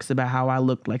remarks about how I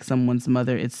looked like someone's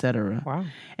mother, etc. Wow.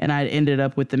 And I ended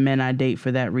up with the men I date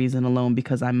for that reason alone,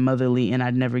 because I'm motherly and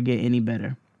I'd never get any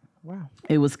better. Wow.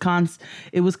 It was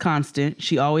constant.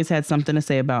 She always had something to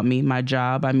say about me, my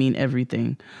job,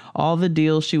 everything. All the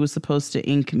deals she was supposed to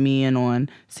ink me in on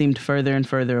seemed further and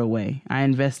further away. I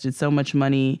invested so much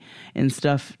money in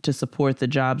stuff to support the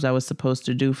jobs I was supposed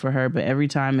to do for her, but every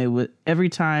time it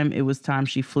was time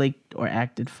she flaked or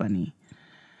acted funny.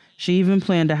 She even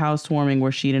planned a housewarming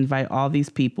where she'd invite all these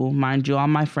people. Mind you, all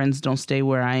my friends don't stay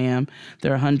where I am.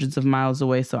 They're hundreds of miles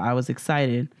away, so I was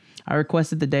excited. I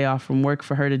requested the day off from work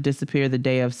for her to disappear the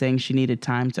day of, saying she needed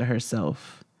time to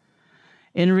herself.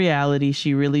 In reality,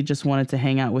 she really just wanted to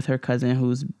hang out with her cousin,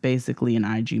 who's basically an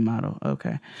IG model.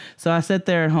 Okay. So I sat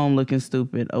there at home looking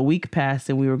stupid. A week passed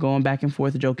and we were going back and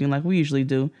forth joking like we usually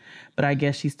do, but I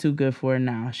guess she's too good for it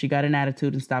now. She got an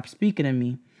attitude and stopped speaking to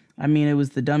me. It was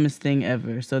the dumbest thing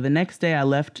ever. So the next day I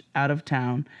left out of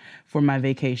town for my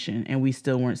vacation and we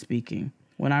still weren't speaking.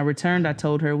 When I returned, I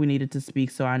told her we needed to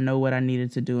speak so I know what I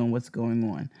needed to do and what's going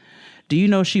on. Do you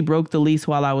know she broke the lease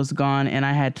while I was gone and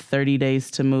I had 30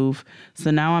 days to move? So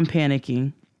now I'm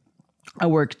panicking. I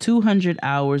worked 200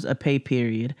 hours a pay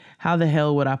period. How the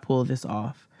hell would I pull this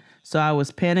off? So I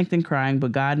was panicked and crying,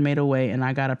 but God made a way and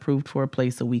I got approved for a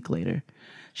place a week later.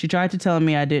 She tried to tell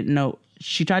me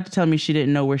she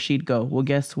didn't know where she'd go. Well,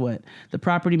 guess what? The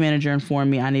property manager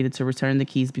informed me I needed to return the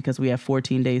keys because we have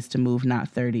 14 days to move, not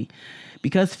 30.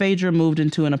 Because Phaedra moved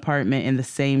into an apartment in the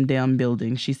same damn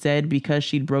building, she said because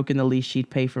she'd broken the lease,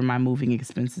 she'd pay for my moving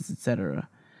expenses, etc.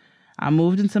 I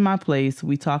moved into my place.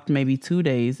 We talked maybe 2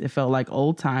 days. It felt like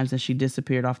old times, and she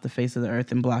disappeared off the face of the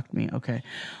earth and blocked me. Okay.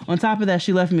 On top of that,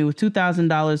 she left me with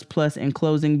 $2,000 plus in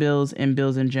closing bills and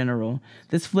bills in general.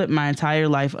 This flipped my entire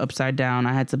life upside down.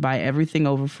 I had to buy everything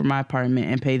over for my apartment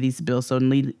and pay these bills. So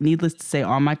needless to say,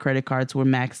 all my credit cards were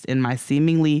maxed and my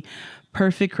seemingly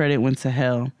perfect credit went to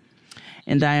hell.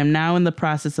 and I am now in the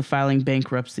process of filing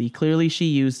bankruptcy. Clearly, she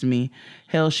used me.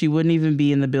 Hell, she wouldn't even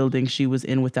be in the building she was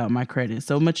in without my credit.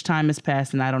 So much time has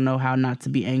passed, and I don't know how not to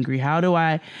be angry. How do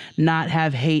I not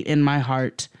have hate in my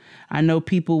heart? I know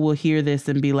people will hear this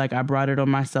and be like, I brought it on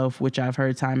myself, which I've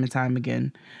heard time and time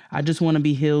again. I just want to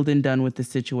be healed and done with this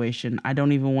situation. I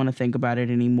don't even want to think about it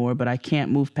anymore, but I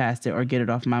can't move past it or get it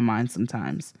off my mind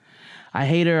sometimes. I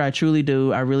hate her. I truly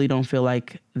do. I really don't feel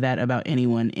like that about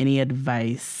anyone. Any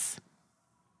advice?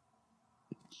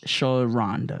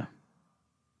 Sharonda.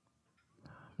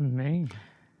 Man.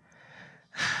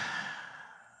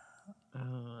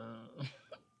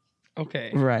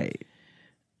 Okay. Right.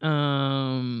 So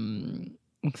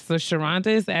Sharonda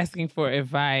is asking for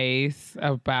advice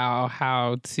about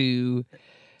how to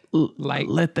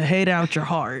let the hate out your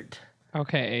heart.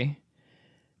 Okay.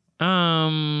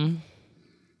 I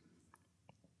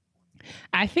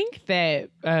think that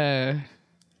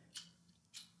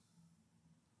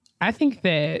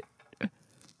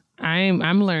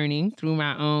I'm learning through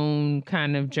my own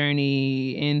kind of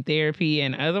journey in therapy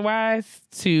and otherwise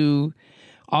to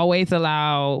always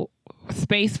allow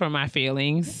space for my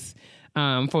feelings,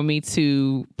 for me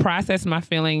to process my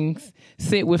feelings,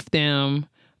 sit with them,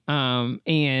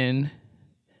 and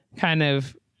kind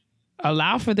of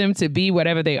allow for them to be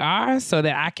whatever they are so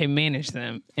that I can manage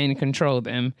them and control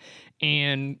them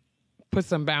and put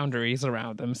some boundaries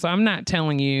around them. So I'm not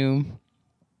telling you.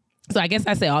 So I guess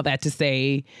I say all that to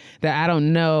say that I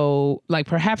don't know, like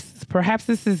perhaps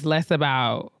this is less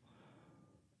about,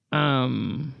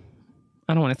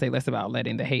 I don't want to say less about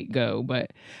letting the hate go,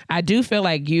 but I do feel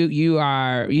like you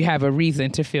have a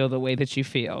reason to feel the way that you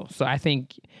feel. So I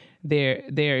think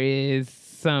there is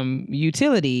some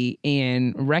utility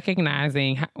in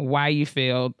recognizing why you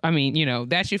feel,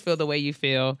 that you feel the way you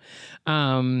feel,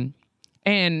 and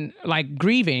like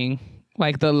grieving,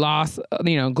 like the loss,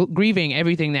 grieving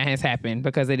everything that has happened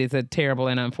because it is a terrible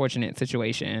and unfortunate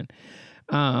situation.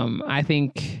 I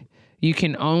think you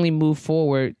can only move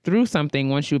forward through something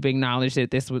once you've acknowledged that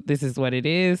this is what it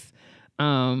is.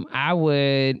 I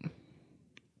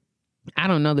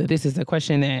don't know that this is a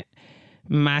question that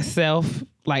myself,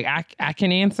 like I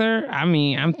can answer. I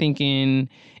mean, I'm thinking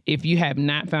if you have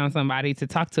not found somebody to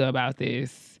talk to about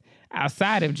this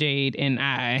outside of Jade and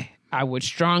I would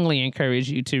strongly encourage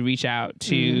you to reach out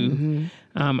to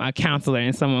a counselor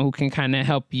and someone who can kind of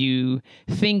help you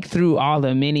think through all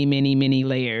the many, many, many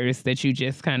layers that you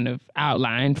just kind of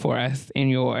outlined for us in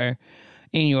your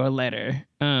letter.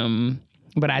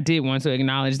 But I did want to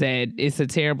acknowledge that it's a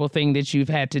terrible thing that you've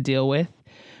had to deal with.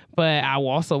 But I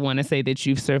also want to say that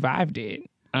you've survived it.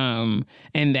 And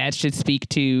that should speak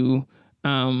to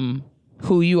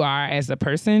who you are as a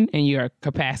person and your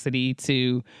capacity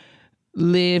to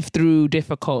live through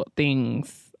difficult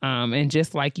things. And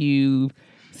just like you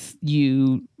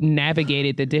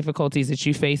navigated the difficulties that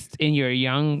you faced in your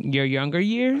younger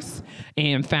years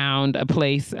and found a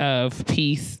place of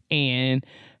peace and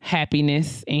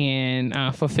happiness and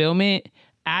fulfillment,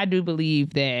 I do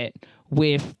believe that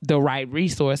with the right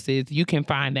resources, you can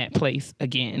find that place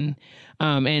again.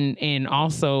 And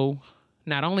also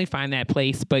not only find that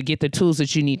place, but get the tools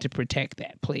that you need to protect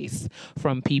that place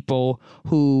from people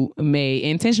who may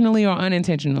intentionally or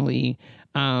unintentionally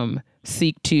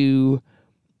seek to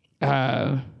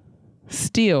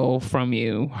steal from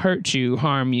you, hurt you,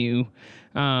 harm you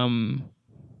in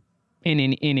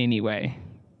any way.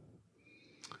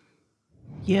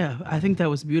 Yeah, I think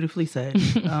that was beautifully said.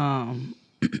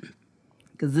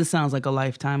 Because this sounds like a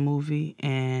Lifetime movie,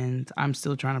 and I'm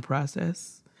still trying to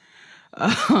process.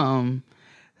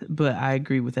 But I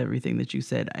agree with everything that you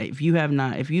said. If you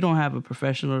don't have a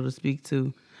professional to speak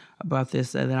to about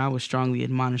this, then I would strongly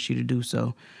admonish you to do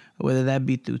so. Whether that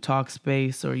be through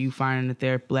Talkspace or you finding a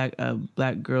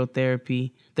black girl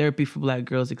therapy for black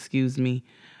girls. Excuse me.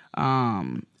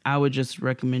 I would just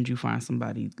recommend you find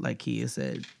somebody like Kia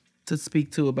said to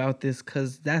speak to about this,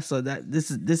 because this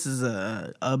is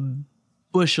a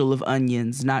bushel of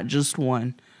onions, not just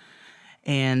one.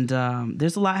 And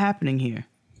there's a lot happening here.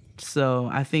 So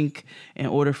I think in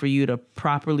order for you to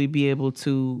properly be able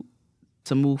to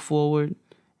move forward,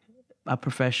 a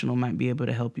professional might be able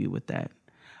to help you with that.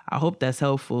 I hope that's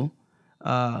helpful.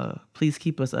 Please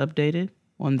keep us updated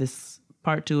on this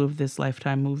part 2 of this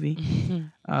Lifetime movie,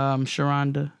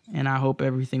 Sharonda, and I hope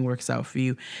everything works out for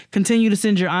you. Continue to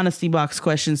send your honesty box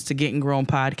questions to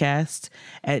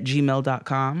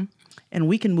gettinggrownpodcast@gmail.com, and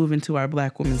we can move into our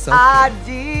Black woman self-care. I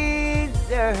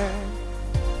deserve.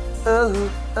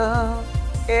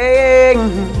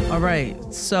 Yeah. All right,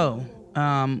 so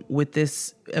with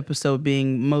this episode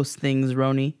being most things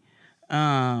Roni,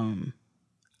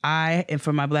 and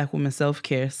for my Black woman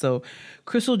self-care, so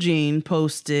Crystal Jean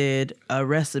posted a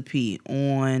recipe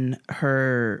on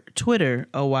her Twitter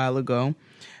a while ago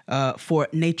for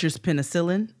Nature's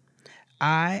Penicillin.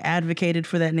 I advocated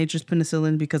for that Nature's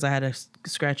Penicillin because I had a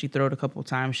scratchy throat a couple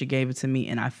times. She gave it to me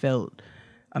and I felt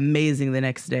amazing the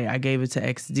next day. I gave it to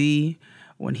XD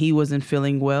when he wasn't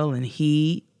feeling well, and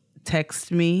he texted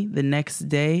me the next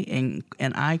day and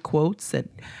I quote said,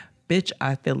 "Bitch,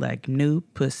 I feel like new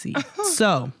pussy."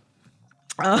 So,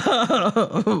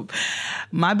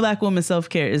 my Black woman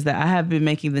self-care is that I have been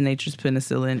making the Nature's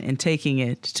Penicillin and taking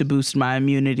it to boost my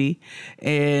immunity,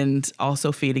 and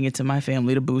also feeding it to my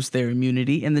family to boost their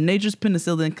immunity. And the Nature's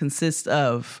Penicillin consists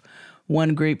of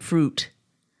 1 grapefruit.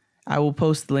 I will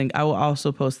post the link. I will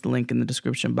also post the link in the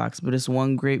description box, but it's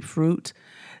 1 grapefruit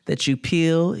that you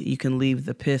peel. You can leave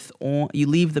the pith on. You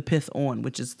leave the pith on,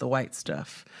 which is the white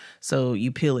stuff. So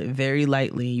you peel it very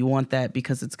lightly. You want that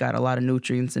because it's got a lot of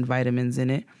nutrients and vitamins in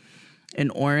it.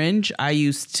 An orange, I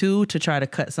use 2 to try to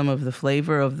cut some of the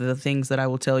flavor of the things that I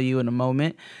will tell you in a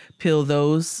moment. Peel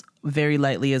those very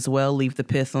lightly as well. Leave the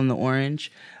pith on the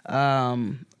orange. A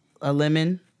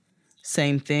lemon,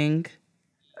 same thing.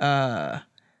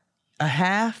 A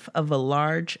half of a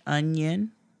large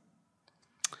onion.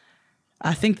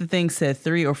 I think the thing said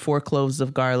 3 or 4 cloves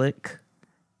of garlic,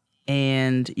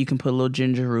 and you can put a little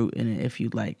ginger root in it if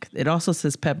you'd like. It also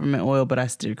says peppermint oil, but I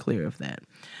steer clear of that.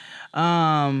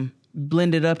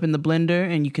 Blend it up in the blender,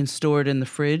 and you can store it in the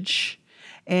fridge.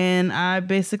 And I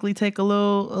basically take a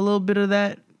little bit of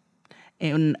that,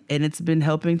 and it's been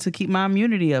helping to keep my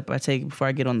immunity up. I take it before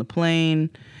I get on the plane.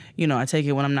 You know, I take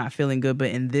it when I'm not feeling good, but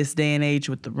in this day and age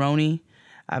with the Roni,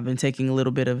 I've been taking a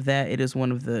little bit of that. It is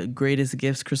one of the greatest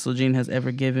gifts Crystal Jean has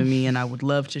ever given me, and I would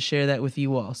love to share that with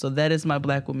you all. So that is my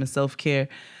Black woman self-care.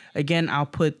 Again, I'll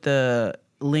put the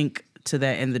link to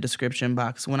that in the description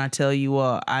box. When I tell you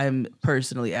all, I'm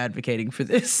personally advocating for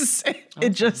this. It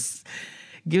just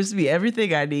gives me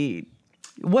everything I need.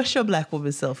 What's your Black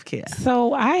woman self-care?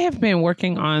 So I have been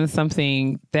working on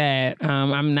something that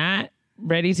I'm not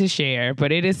ready to share,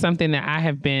 but it is something that I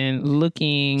have been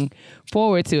looking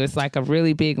forward to. It's like a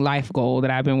really big life goal that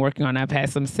I've been working on. I've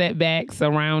had some setbacks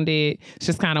around it. It's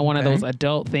just kind of one of those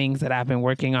adult things that I've been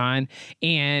working on.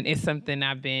 And it's something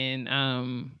I've been,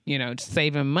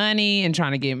 saving money and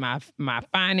trying to get my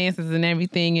finances and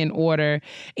everything in order.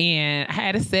 And I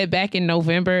had a setback in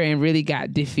November and really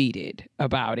got defeated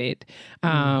about it.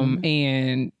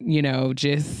 And,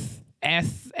 just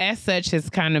as such has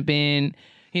kind of been,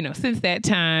 since that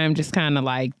time, just kind of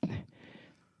like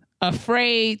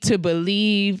afraid to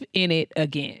believe in it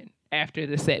again after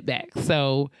the setback.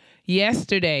 So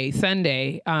yesterday,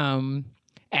 Sunday,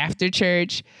 after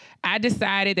church, I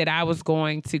decided that I was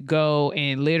going to go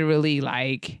and literally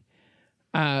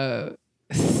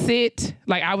sit,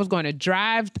 like I was going to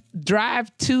drive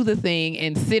to the thing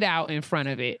and sit out in front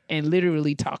of it and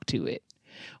literally talk to it,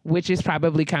 which is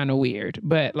probably kind of weird,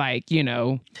 but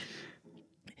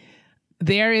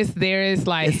there is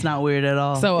like, it's not weird at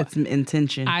all. So it's an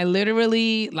intention. I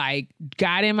literally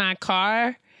got in my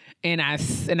car and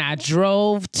I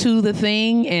drove to the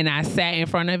thing and I sat in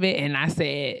front of it and I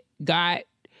said, "God,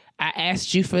 I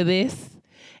asked you for this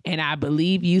and I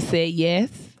believe you said yes.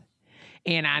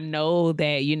 And I know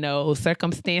that,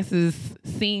 circumstances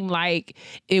seem like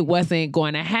it wasn't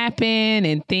going to happen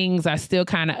and things are still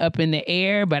kind of up in the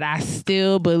air, but I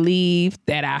still believe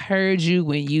that I heard you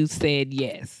when you said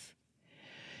yes."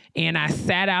 And I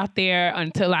sat out there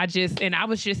until I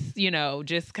was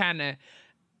just kind of,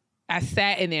 I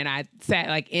sat and then I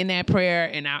sat in that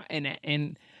prayer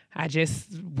and I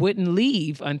just wouldn't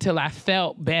leave until I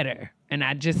felt better. And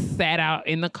I just sat out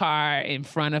in the car in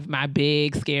front of my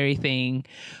big, scary thing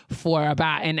for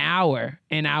about an hour.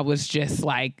 And I was just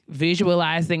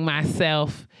visualizing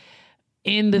myself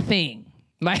in the thing.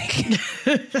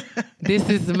 This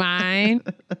is mine.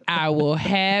 I will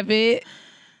have it.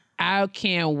 I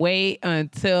can't wait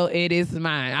until it is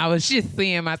mine. I was just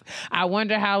seeing I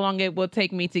wonder how long it will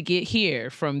take me to get here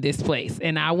from this place.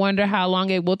 And I wonder how long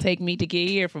it will take me to get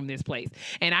here from this place.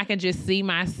 And I can just see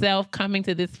myself coming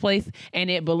to this place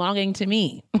and it belonging to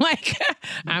me.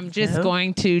 I'm just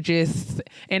going to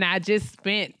and I just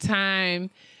spent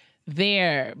time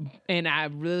there. And I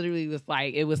literally was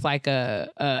it was like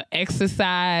a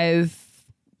exercise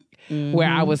where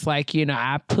I was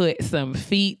I put some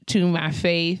feet to my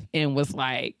faith and was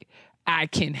I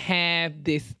can have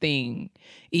this thing,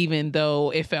 even though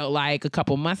it felt like a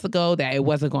couple months ago that it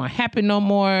wasn't going to happen no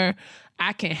more.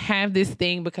 I can have this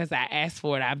thing because I asked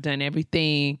for it. I've done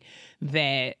everything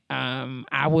that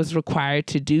I was required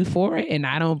to do for it. And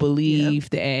I don't believe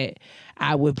that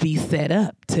I would be set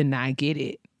up to not get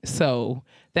it. So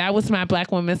that was my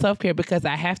Black woman self-care, because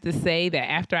I have to say that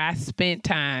after I spent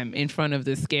time in front of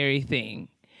the scary thing,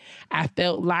 I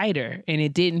felt lighter and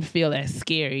it didn't feel as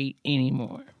scary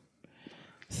anymore.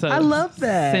 So I love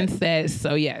that. Since that,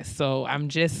 so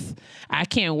I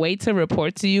can't wait to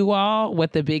report to you all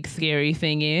what the big scary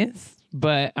thing is.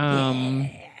 But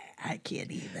I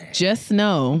can't either. Just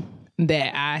know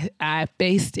that I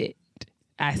faced it.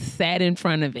 I sat in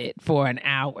front of it for an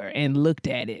hour and looked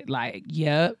at it like,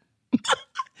 yep,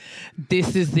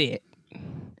 this is it.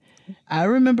 I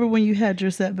remember when you had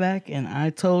your setback, and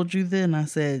I told you then, I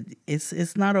said,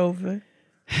 it's not over.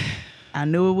 I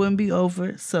knew it wouldn't be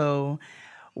over. So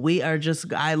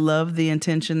I love the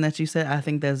intention that you said. I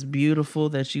think that's beautiful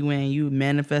that you went and you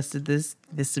manifested this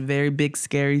very big,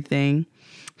 scary thing,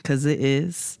 because it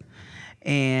is.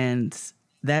 And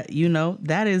that,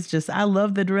 that is just, I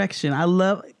love the direction. I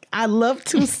love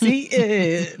to see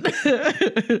it.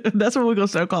 That's what we're going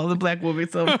to start calling the Black woman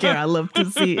self-care. I love to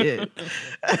see it.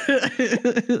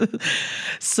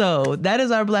 So that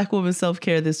is our Black woman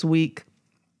self-care this week.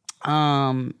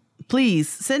 Please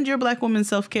send your Black woman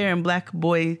self-care and Black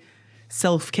boy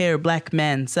self-care, Black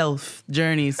man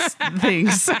self-journeys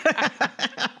things.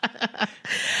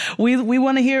 We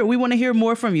want to hear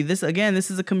more from you. This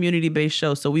is a community-based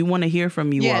show, so we want to hear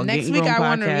from you all. Yeah, next week I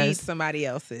want to read somebody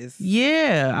else's.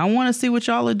 Yeah, I want to see what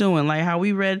y'all are doing. Like how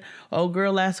we read old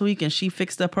girl last week, and she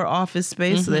fixed up her office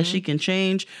space so that she can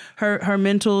change her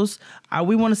mentals.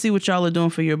 We want to see what y'all are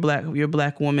doing for your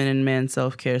black woman and man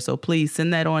self-care. So please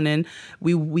send that on in.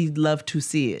 We'd love to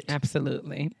see it.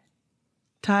 Absolutely.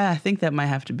 Ty, I think that might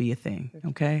have to be a thing,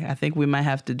 okay? I think we might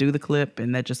have to do the clip,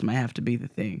 and that just might have to be the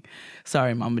thing.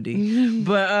 Sorry, Mama D.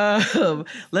 But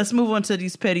let's move on to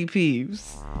these petty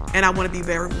peeves. And I want to be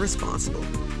very responsible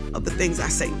of the things I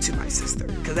say to my sister,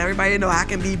 because everybody know I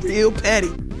can be real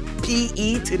petty.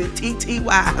 P-E to the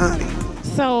T-T-Y, honey.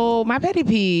 So my petty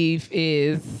peeve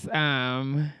is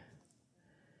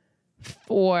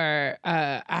for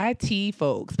IT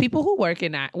folks, people who work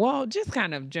in IT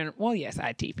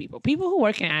people who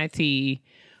work in IT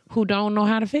who don't know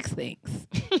how to fix things.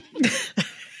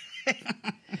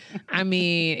 I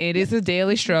mean, it is a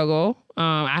daily struggle.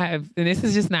 And this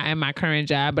is just not in my current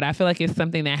job, but I feel like it's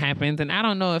something that happens, and I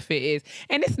don't know if it is.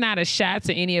 And it's not a shot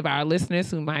to any of our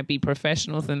listeners who might be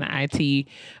professionals in the IT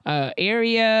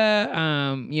area.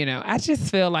 I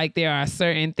just feel like there are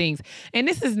certain things, and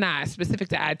this is not specific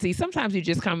to IT. Sometimes you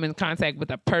just come in contact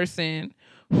with a person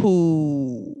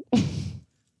who,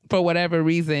 for whatever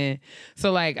reason,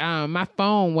 so like my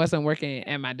phone wasn't working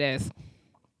at my desk.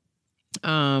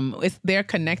 They're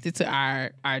connected to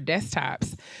our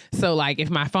desktops. So like if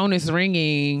my phone is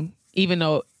ringing, even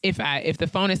though if the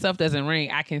phone itself doesn't ring,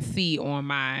 I can see on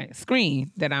my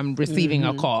screen that I'm receiving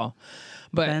a call.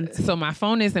 But so my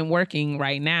phone isn't working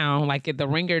right now. Like if the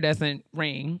ringer doesn't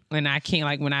ring, and I can't,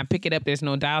 like when I pick it up, there's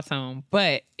no dial tone.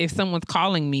 But if someone's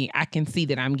calling me, I can see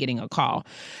that I'm getting a call.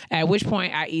 At which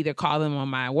point I either call them on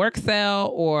my work cell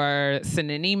or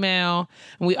send an email.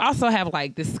 And we also have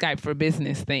like this Skype for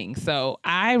Business thing. So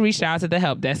I reached out to the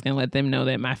help desk and let them know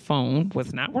that my phone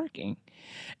was not working.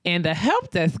 And the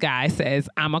help desk guy says,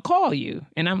 "I'm going to call you."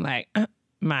 And I'm like,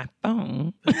 my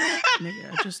phone.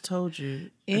 Nigga, I just told you.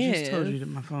 That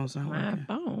my phone's not working. My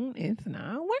phone is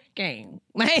not working.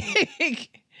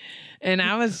 And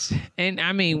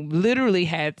I mean, literally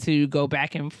had to go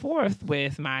back and forth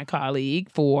with my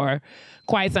colleague for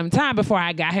quite some time before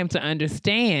I got him to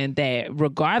understand that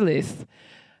regardless,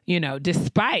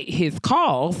 despite his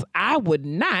calls, I would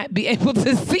not be able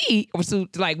to see,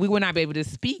 we would not be able to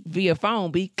speak via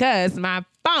phone because my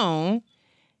phone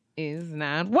is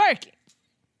not working.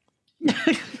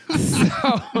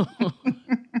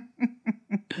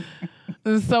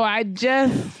 So I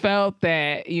just felt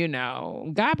that,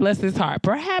 God bless his heart.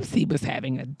 Perhaps he was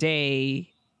having a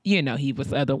day, he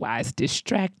was otherwise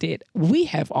distracted. We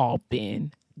have all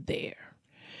been there.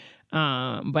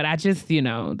 But I just,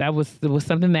 there was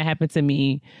something that happened to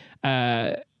me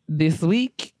this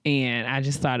week, and I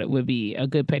just thought it would be a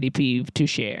good petty peeve to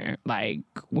share, like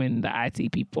when the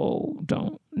IT people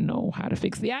don't know how to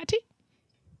fix the IT.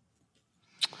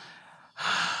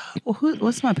 Well,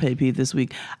 what's my petty peeve this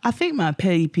week? I think my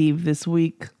petty peeve this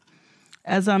week,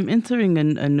 as I'm entering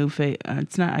a new phase,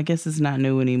 I guess it's not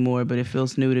new anymore, but it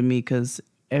feels new to me because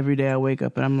every day I wake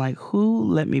up and I'm like, who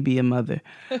let me be a mother?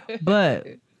 But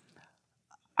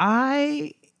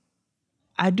I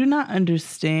do not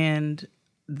understand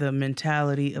the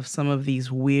mentality of some of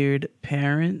these weird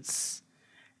parents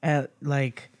at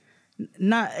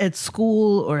not at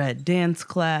school or at dance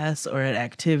class or at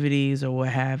activities or what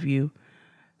have you.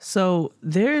 So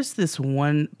there's this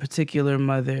one particular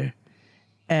mother,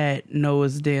 at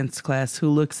Noah's dance class who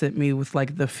looks at me with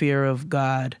like the fear of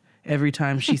God every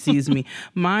time she sees me.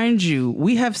 Mind you,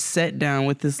 we have sat down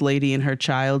with this lady and her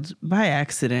child by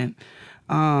accident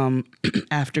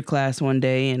after class one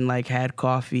day and like had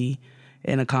coffee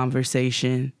and a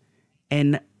conversation.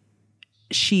 And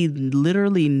she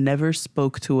literally never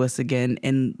spoke to us again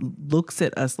and looks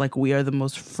at us like we are the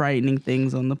most frightening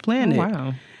things on the planet. Oh,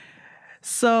 wow.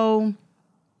 So,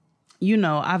 you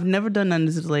know, I've never done none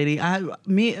to this lady.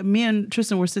 Me and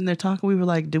Tristan were sitting there talking. We were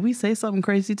like, did we say something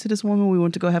crazy to this woman? We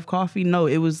went to go have coffee. No,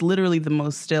 it was literally the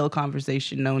most stale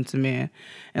conversation known to man,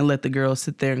 and let the girls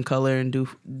sit there and color and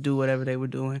do whatever they were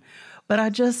doing. But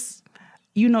I just,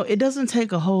 you know, it doesn't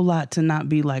take a whole lot to not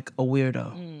be like a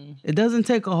weirdo. It doesn't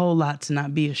take a whole lot to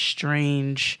not be a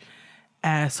strange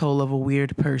asshole of a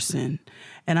weird person.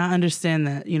 And I understand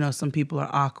that, you know, some people are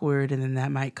awkward and then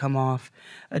that might come off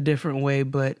a different way,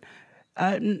 but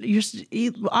you're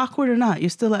awkward or not, you're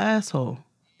still an asshole,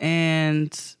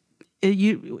 and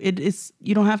you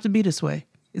don't have to be this way.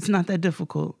 It's not that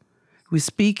difficult. We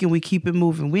speak and we keep it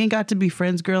moving. We ain't got to be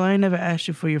friends, girl. I ain't never asked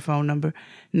you for your phone number.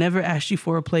 Never asked you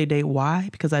for a play date. Why?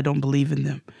 Because I don't believe in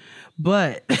them.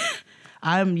 But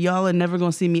y'all are never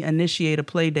gonna see me initiate a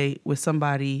play date with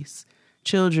somebody's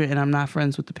children and I'm not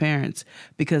friends with the parents,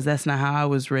 because that's not how I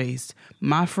was raised.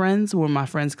 My friends were my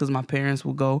friends because my parents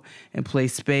would go and play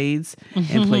spades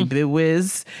and play Bid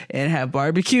Whiz and have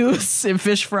barbecues and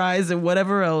fish fries and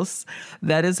whatever else.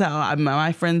 That is how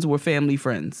my friends were, family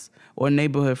friends or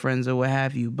neighborhood friends or what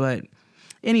have you. But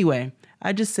anyway,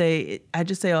 I just say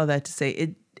all that to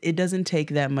say it doesn't take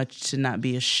that much to not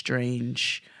be a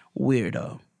strange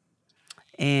weirdo.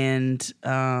 And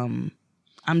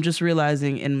I'm just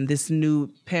realizing in this new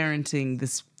parenting,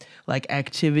 this like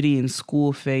activity and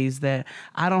school phase, that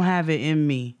I don't have it in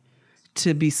me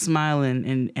to be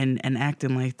smiling and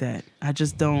acting like that. I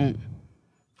just don't.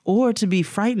 Or to be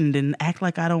frightened and act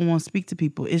like I don't want to speak to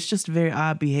people. It's just very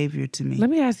odd behavior to me. Let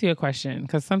me ask you a question,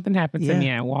 because something happened to me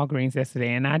at Walgreens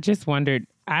yesterday, and I just wondered,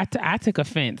 I took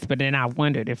offense, but then I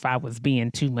wondered if I was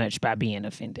being too much by being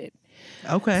offended.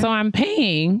 Okay. So I'm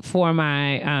paying for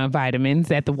my vitamins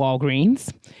at the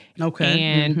Walgreens. Okay.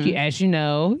 And as you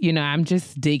know, I'm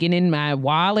just digging in my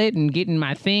wallet and getting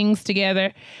my things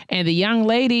together. And the young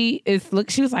lady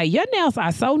she was like, your nails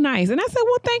are so nice. And I said,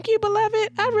 well, thank you,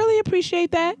 beloved. I really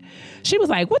appreciate that. She was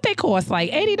like, what they cost?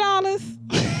 Like $80?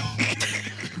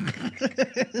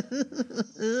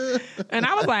 And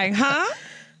I was like, huh?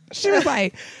 She was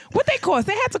like, what they cost?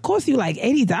 They had to cost you like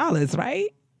 $80, right?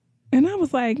 And I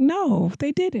was like, no,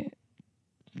 they didn't.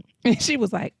 And she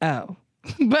was like, oh.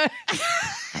 But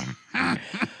I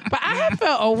had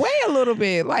felt away a little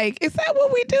bit. Like, is that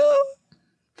what we do?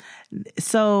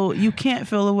 So you can't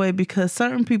feel away because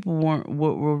certain people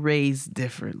were raised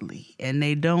differently and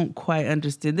they don't quite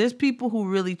understand. There's people who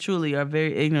really truly are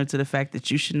very ignorant to the fact that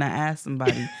you should not ask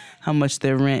somebody how much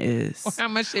their rent is, or how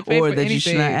much they pay for anything, or that you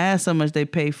should not ask how much they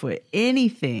pay for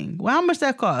anything. Well, how much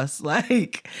that costs?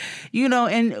 Like,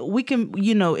 and we can,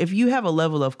 if you have a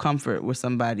level of comfort with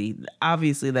somebody,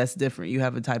 obviously that's different. You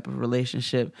have a type of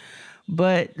relationship.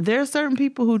 But there are certain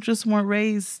people who just weren't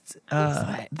raised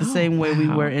the same way we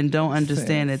were and don't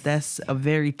understand that that's a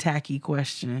very tacky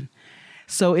question.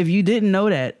 So if you didn't know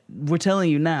that, we're telling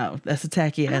you now, that's a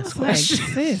tacky ass question.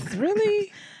 Like, sis,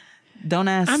 really? Don't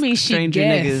ask she stranger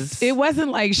guessed. niggas. It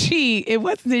wasn't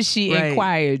that she Right.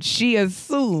 inquired. She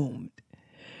assumed.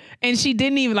 And she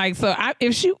didn't even I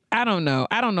don't know.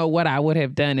 I don't know what I would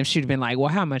have done if she'd been like, well,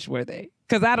 how much were they?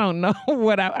 Because I don't know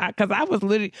because I was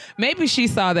literally, maybe she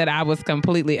saw that I was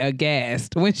completely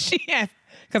aghast when she asked,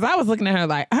 because I was looking at her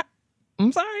like,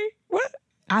 I'm sorry, what?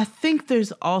 I think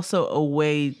there's also a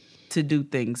way to do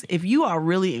things. If you are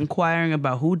really inquiring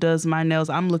about who does my nails,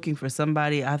 I'm looking for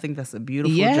somebody. I think that's a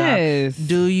beautiful job.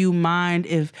 Do you mind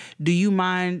if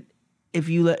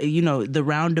you the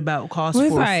roundabout cost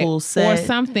for a full set or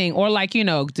something, or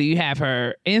do you have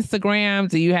her Instagram?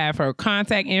 Do you have her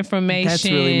contact information? That's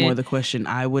really more the question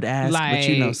I would ask,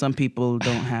 but some people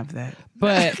don't have that.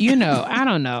 But I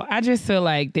don't know. I just feel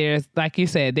like there's, like you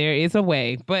said, there is a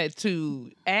way. But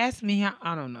to ask me how,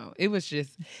 I don't know. It was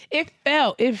just, it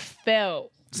felt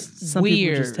some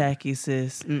weird. People just tacky,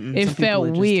 sis. It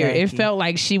felt weird. It felt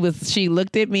like she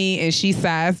looked at me and she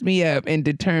sized me up and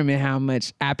determined how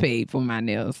much I paid for my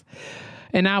nails.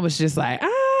 And I was just like,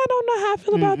 I don't know how I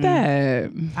feel about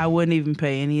that. I wouldn't even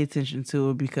pay any attention to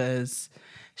her because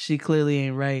she clearly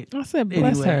ain't right. I said,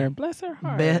 bless her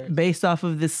heart. Based off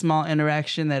of this small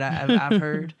interaction that I've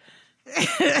heard.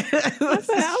 I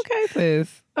said, okay,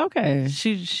 sis. Okay.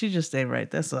 She just ain't right.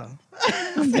 That's all.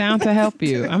 I'm down to help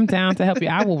you.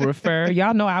 I will refer.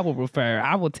 Y'all know I will refer.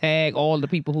 I will tag all the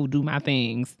people who do my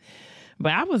things.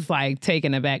 But I was like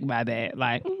taken aback by that.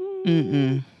 Like,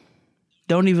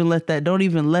 Don't even let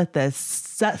that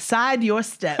side your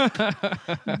step.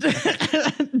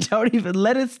 Don't even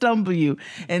let it stumble you.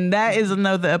 And that is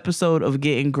another episode of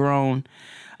Getting Grown.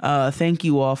 Thank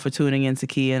you all for tuning in to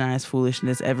Kia and I's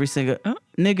Foolishness every single...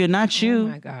 nigga, not you. Oh,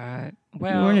 my God.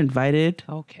 Well, you weren't invited.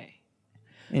 Okay.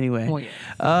 Anyway, Well,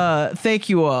 yes. thank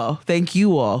you all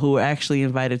who were actually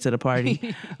invited to the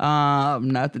party.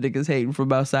 Not the niggas hating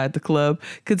from outside the club.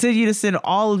 Continue to send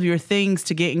all of your things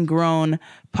to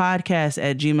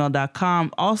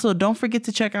gettinggrowncast@gmail.com. Also, don't forget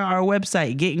to check out our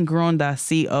website,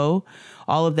 gettinggrown.co.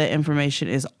 All of that information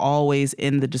is always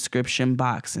in the description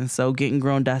box. And so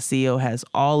gettinggrown.co has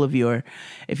all of your,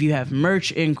 if you have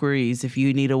merch inquiries, if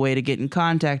you need a way to get in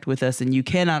contact with us and you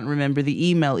cannot remember the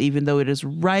email, even though it is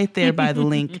right there by the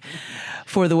link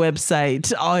for the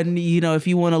website. On, if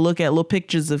you want to look at little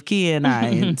pictures of Kia and I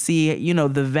and see,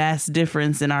 the vast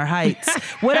difference in our heights,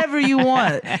 whatever you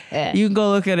want, you can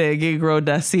go look at it at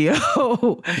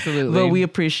gettinggrown.co. Absolutely. But we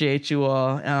appreciate you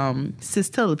all. Sis,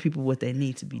 tell the people what they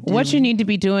need to be doing. What you need to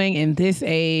be doing in this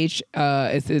age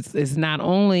is not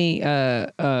only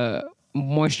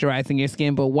moisturizing your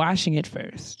skin, but washing it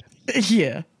first.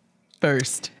 Yeah.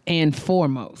 First and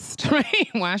foremost, right?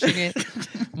 Washing it,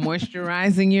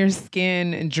 moisturizing your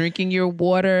skin, and drinking your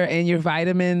water and your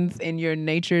vitamins and your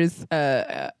nature's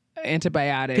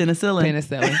antibiotic.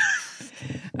 Penicillin.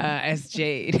 As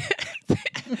Jade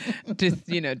just,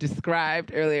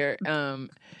 described earlier.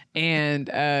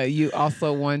 And you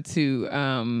also want to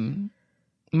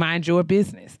mind your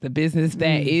business, the business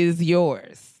that is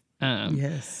yours.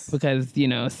 Yes. Because,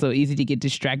 it's so easy to get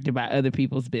distracted by other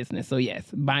people's business. So, yes,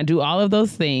 do all of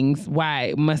those things.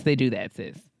 Why must they do that,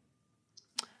 sis?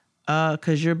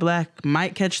 Because you're black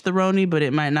might catch the Roni, but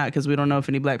it might not because we don't know if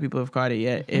any black people have caught it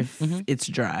yet if it's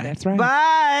dry. That's right.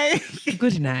 Bye.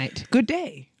 Good night. Good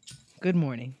day. Good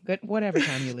morning. Good whatever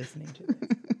time you're listening to.